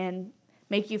listen and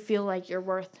make you feel like you're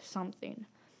worth something.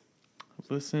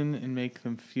 Listen and make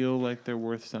them feel like they're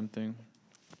worth something.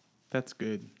 That's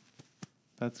good.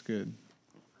 That's good.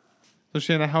 So,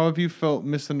 Shanna, how have you felt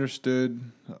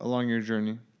misunderstood along your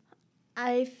journey?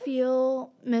 I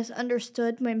feel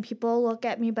misunderstood when people look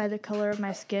at me by the color of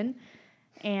my skin.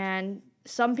 And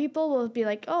some people will be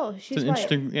like, oh, she's white.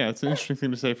 It's an interesting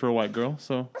thing to say for a white girl,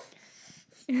 so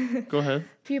go ahead.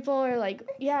 People are like,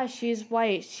 yeah, she's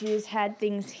white. She's had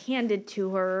things handed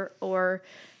to her, or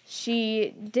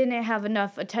she didn't have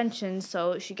enough attention,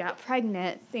 so she got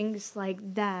pregnant, things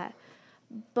like that.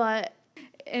 But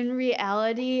in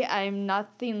reality, I'm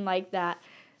nothing like that.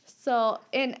 So,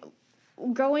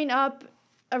 growing up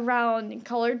around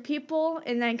colored people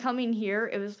and then coming here,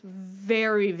 it was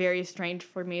very, very strange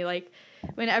for me. Like,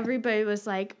 when everybody was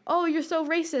like, oh, you're so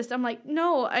racist. I'm like,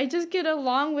 no, I just get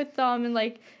along with them, and,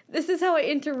 like, this is how I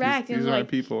interact. These and are like, my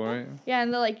people, right? Yeah,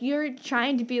 and they're like, you're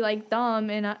trying to be like them,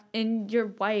 and you're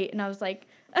white. And I was like,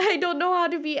 I don't know how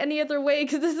to be any other way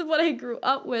because this is what I grew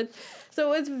up with.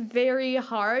 So it's very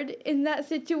hard in that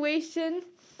situation.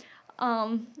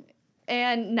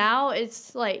 And now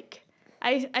it's like,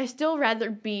 I still rather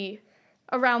be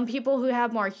around people who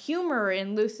have more humor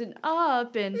and loosen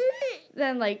up, and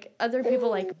then like other people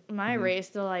like my race,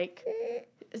 they're like,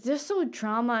 they're so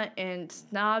drama and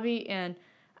snobby, and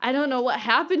I don't know what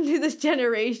happened to this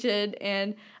generation.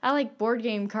 And I like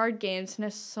card games, and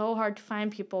it's so hard to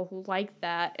find people who like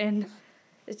that. And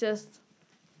it's just,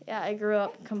 yeah, I grew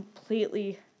up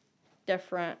completely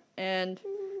different, and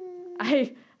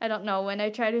I don't know, when I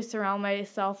try to surround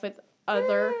myself with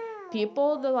other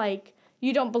people, they're like,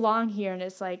 you don't belong here, and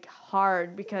it's like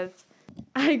hard because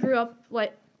I grew up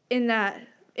like in that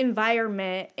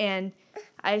environment, and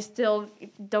I still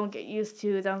don't get used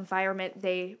to the environment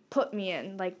they put me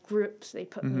in, like groups they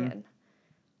put me in.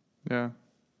 Yeah.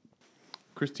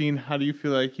 Christine, how do you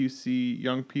feel like you see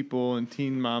young people and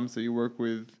teen moms that you work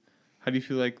with? How do you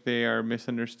feel like they are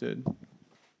misunderstood?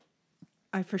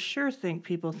 I for sure think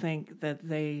people think that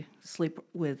they sleep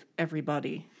with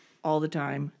everybody all the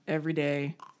time, every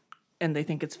day, and they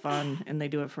think it's fun, and they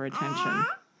do it for attention.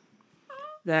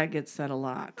 That gets said a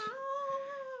lot.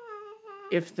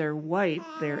 If they're white,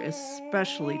 they're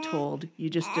especially told, you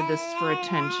just did this for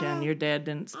attention. Your dad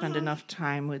didn't spend enough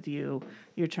time with you.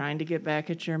 You're trying to get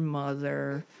back at your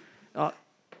mother.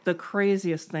 The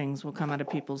craziest things will come out of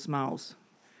people's mouths,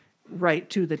 right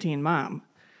to the teen mom.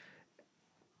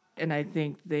 And I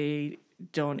think they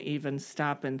don't even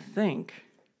stop and think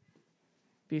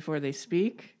before they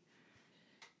speak,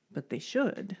 but they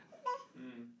should.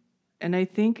 And I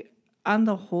think on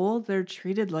the whole, they're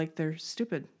treated like they're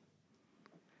stupid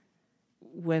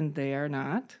when they are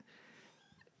not.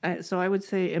 So I would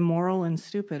say immoral and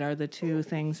stupid are the two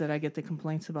things that I get the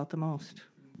complaints about the most.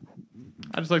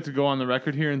 I'd just like to go on the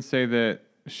record here and say that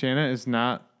Shanna is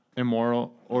not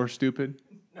immoral or stupid.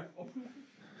 No.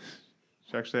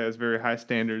 She actually has very high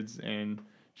standards, and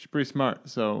she's pretty smart.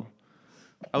 So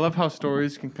I love how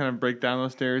stories can kind of break down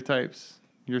those stereotypes.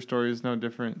 Your story is no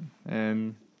different,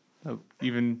 and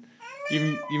even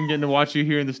getting to watch you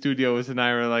here in the studio with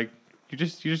Zanira, like, you're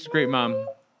just a great mom,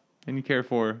 and you care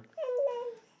for her.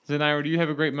 Zanira, do you have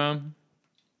a great mom?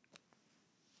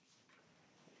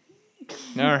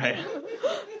 All right.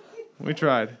 We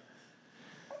tried.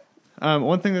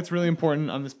 One thing that's really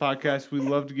important on this podcast, we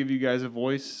love to give you guys a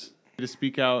voice to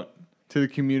speak out to the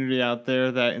community out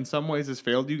there that in some ways has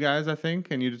failed you guys, I think,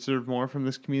 and you deserve more from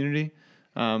this community.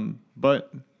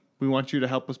 But we want you to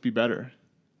help us be better.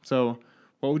 So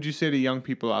what would you say to young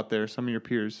people out there, some of your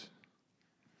peers?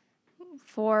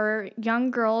 For young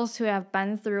girls who have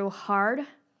been through hard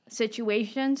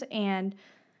situations and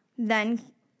then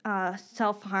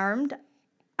self-harmed,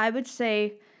 I would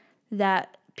say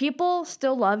that people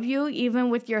still love you even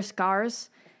with your scars.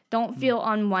 don't feel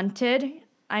unwanted.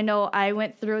 I know I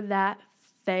went through that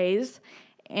phase,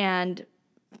 and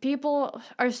people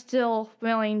are still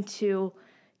willing to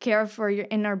care for your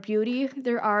inner beauty.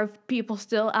 There are people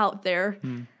still out there.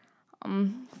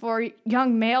 For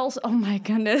young males, oh my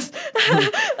goodness.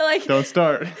 Like, Don't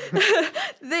start.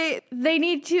 they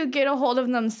need to get a hold of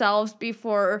themselves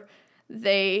before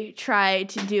they try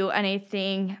to do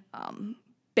anything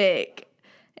big,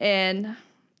 and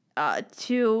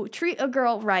to treat a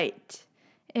girl right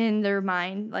in their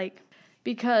mind, like,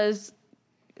 because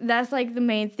that's like the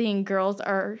main thing. Girls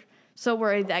are so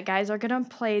worried that guys are gonna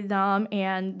play them,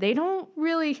 and they don't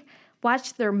really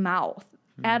watch their mouth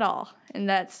at all, and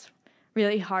that's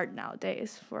really hard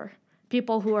nowadays for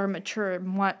people who are mature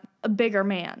and want a bigger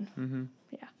man. Mm-hmm.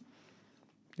 Yeah.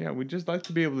 Yeah, we'd just like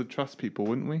to be able to trust people,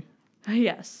 wouldn't we?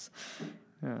 Yes.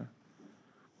 Yeah.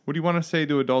 What do you want to say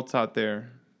to adults out there?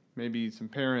 Maybe some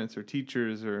parents or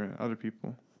teachers or other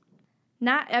people.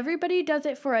 Not everybody does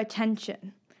it for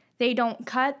attention. They don't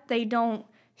cut, they don't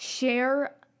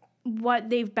share what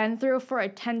they've been through for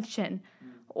attention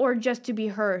or just to be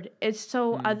heard. It's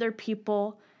so other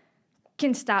people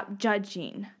can stop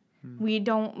judging. I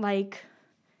don't like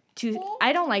to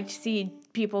see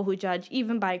people who judge,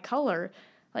 even by color.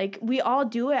 Like, we all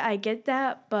do it, I get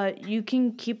that, but you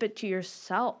can keep it to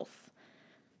yourself.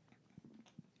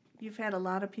 You've had a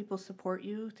lot of people support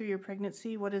you through your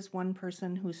pregnancy. What is one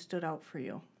person who stood out for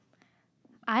you?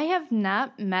 I have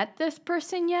not met this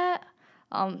person yet,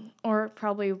 or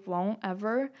probably won't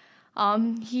ever.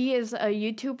 He is a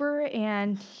YouTuber,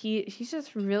 and he's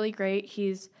just really great.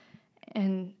 He's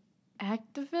an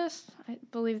activist. I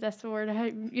believe that's the word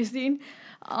I'm using.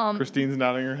 Christine's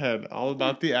nodding her head. All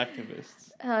about the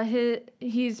activists.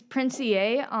 He's Prince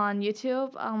EA on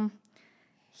YouTube.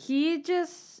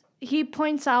 He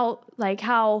points out like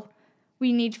how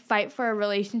we need to fight for our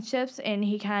relationships, and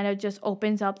he kind of just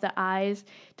opens up the eyes,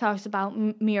 talks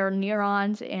about mirror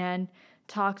neurons, and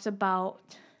talks about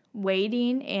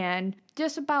waiting and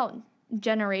just about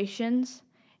generations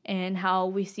and how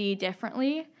we see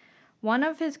differently. One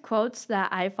of his quotes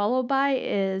that I follow by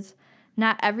is,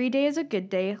 "Not every day is a good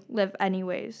day, live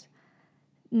anyways.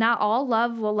 Not all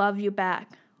love will love you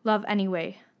back, love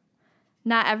anyway.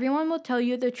 Not everyone will tell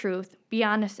you the truth, be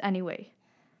honest anyway.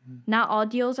 Not all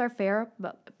deals are fair,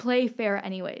 but play fair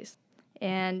anyways."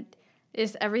 And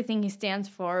it's everything he stands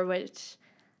for, which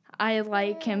I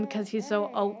like him because he's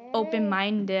so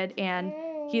open-minded and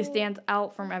he stands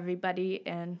out from everybody,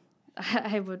 and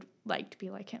I would like to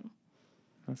be like him.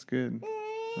 That's good.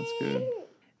 That's good.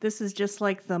 This is just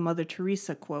like the Mother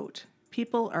Teresa quote.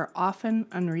 People are often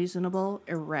unreasonable,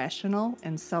 irrational,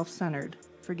 and self-centered.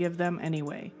 Forgive them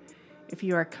anyway. If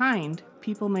you are kind,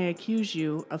 people may accuse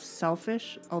you of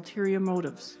selfish, ulterior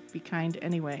motives. Be kind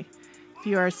anyway. If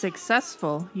you are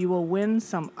successful, you will win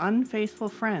some unfaithful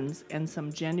friends and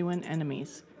some genuine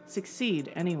enemies.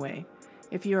 Succeed anyway.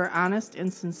 If you are honest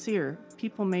and sincere,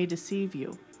 people may deceive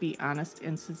you. Be honest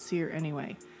and sincere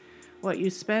anyway. What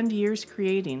you spend years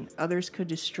creating, others could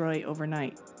destroy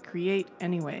overnight. Create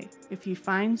anyway. If you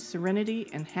find serenity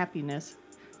and happiness,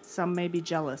 some may be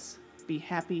jealous. Be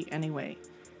happy anyway.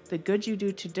 The good you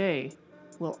do today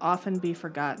will often be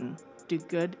forgotten. Do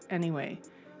good anyway.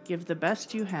 Give the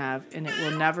best you have, and it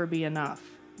will never be enough.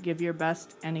 Give your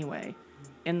best anyway.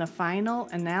 In the final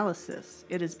analysis,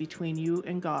 it is between you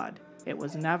and God. It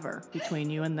was never between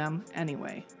you and them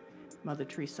anyway. Mother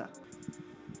Teresa.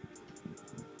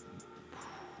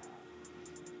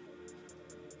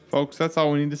 Folks, that's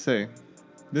all we need to say.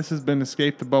 This has been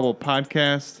Escape the Bubble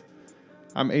podcast.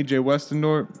 I'm AJ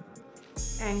Westendorp.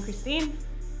 And Christine.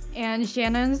 And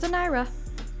Shannon Zanira.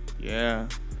 Yeah.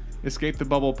 Escape the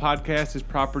Bubble podcast is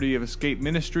property of Escape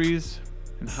Ministries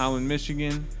in Holland,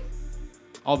 Michigan.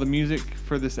 All the music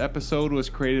for this episode was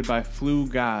created by Flu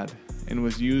God and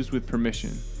was used with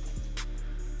permission.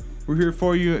 We're here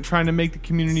for you, trying to make the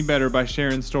community better by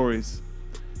sharing stories.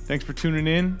 Thanks for tuning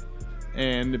in,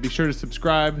 and be sure to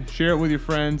subscribe, share it with your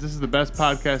friends. This is the best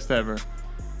podcast ever.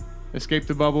 Escape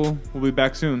the Bubble. We'll be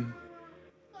back soon.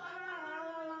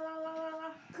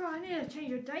 Girl, I need to change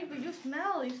your diaper. You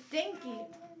smell. You stinky.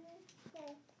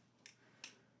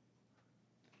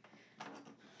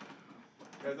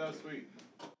 Guys, that was sweet.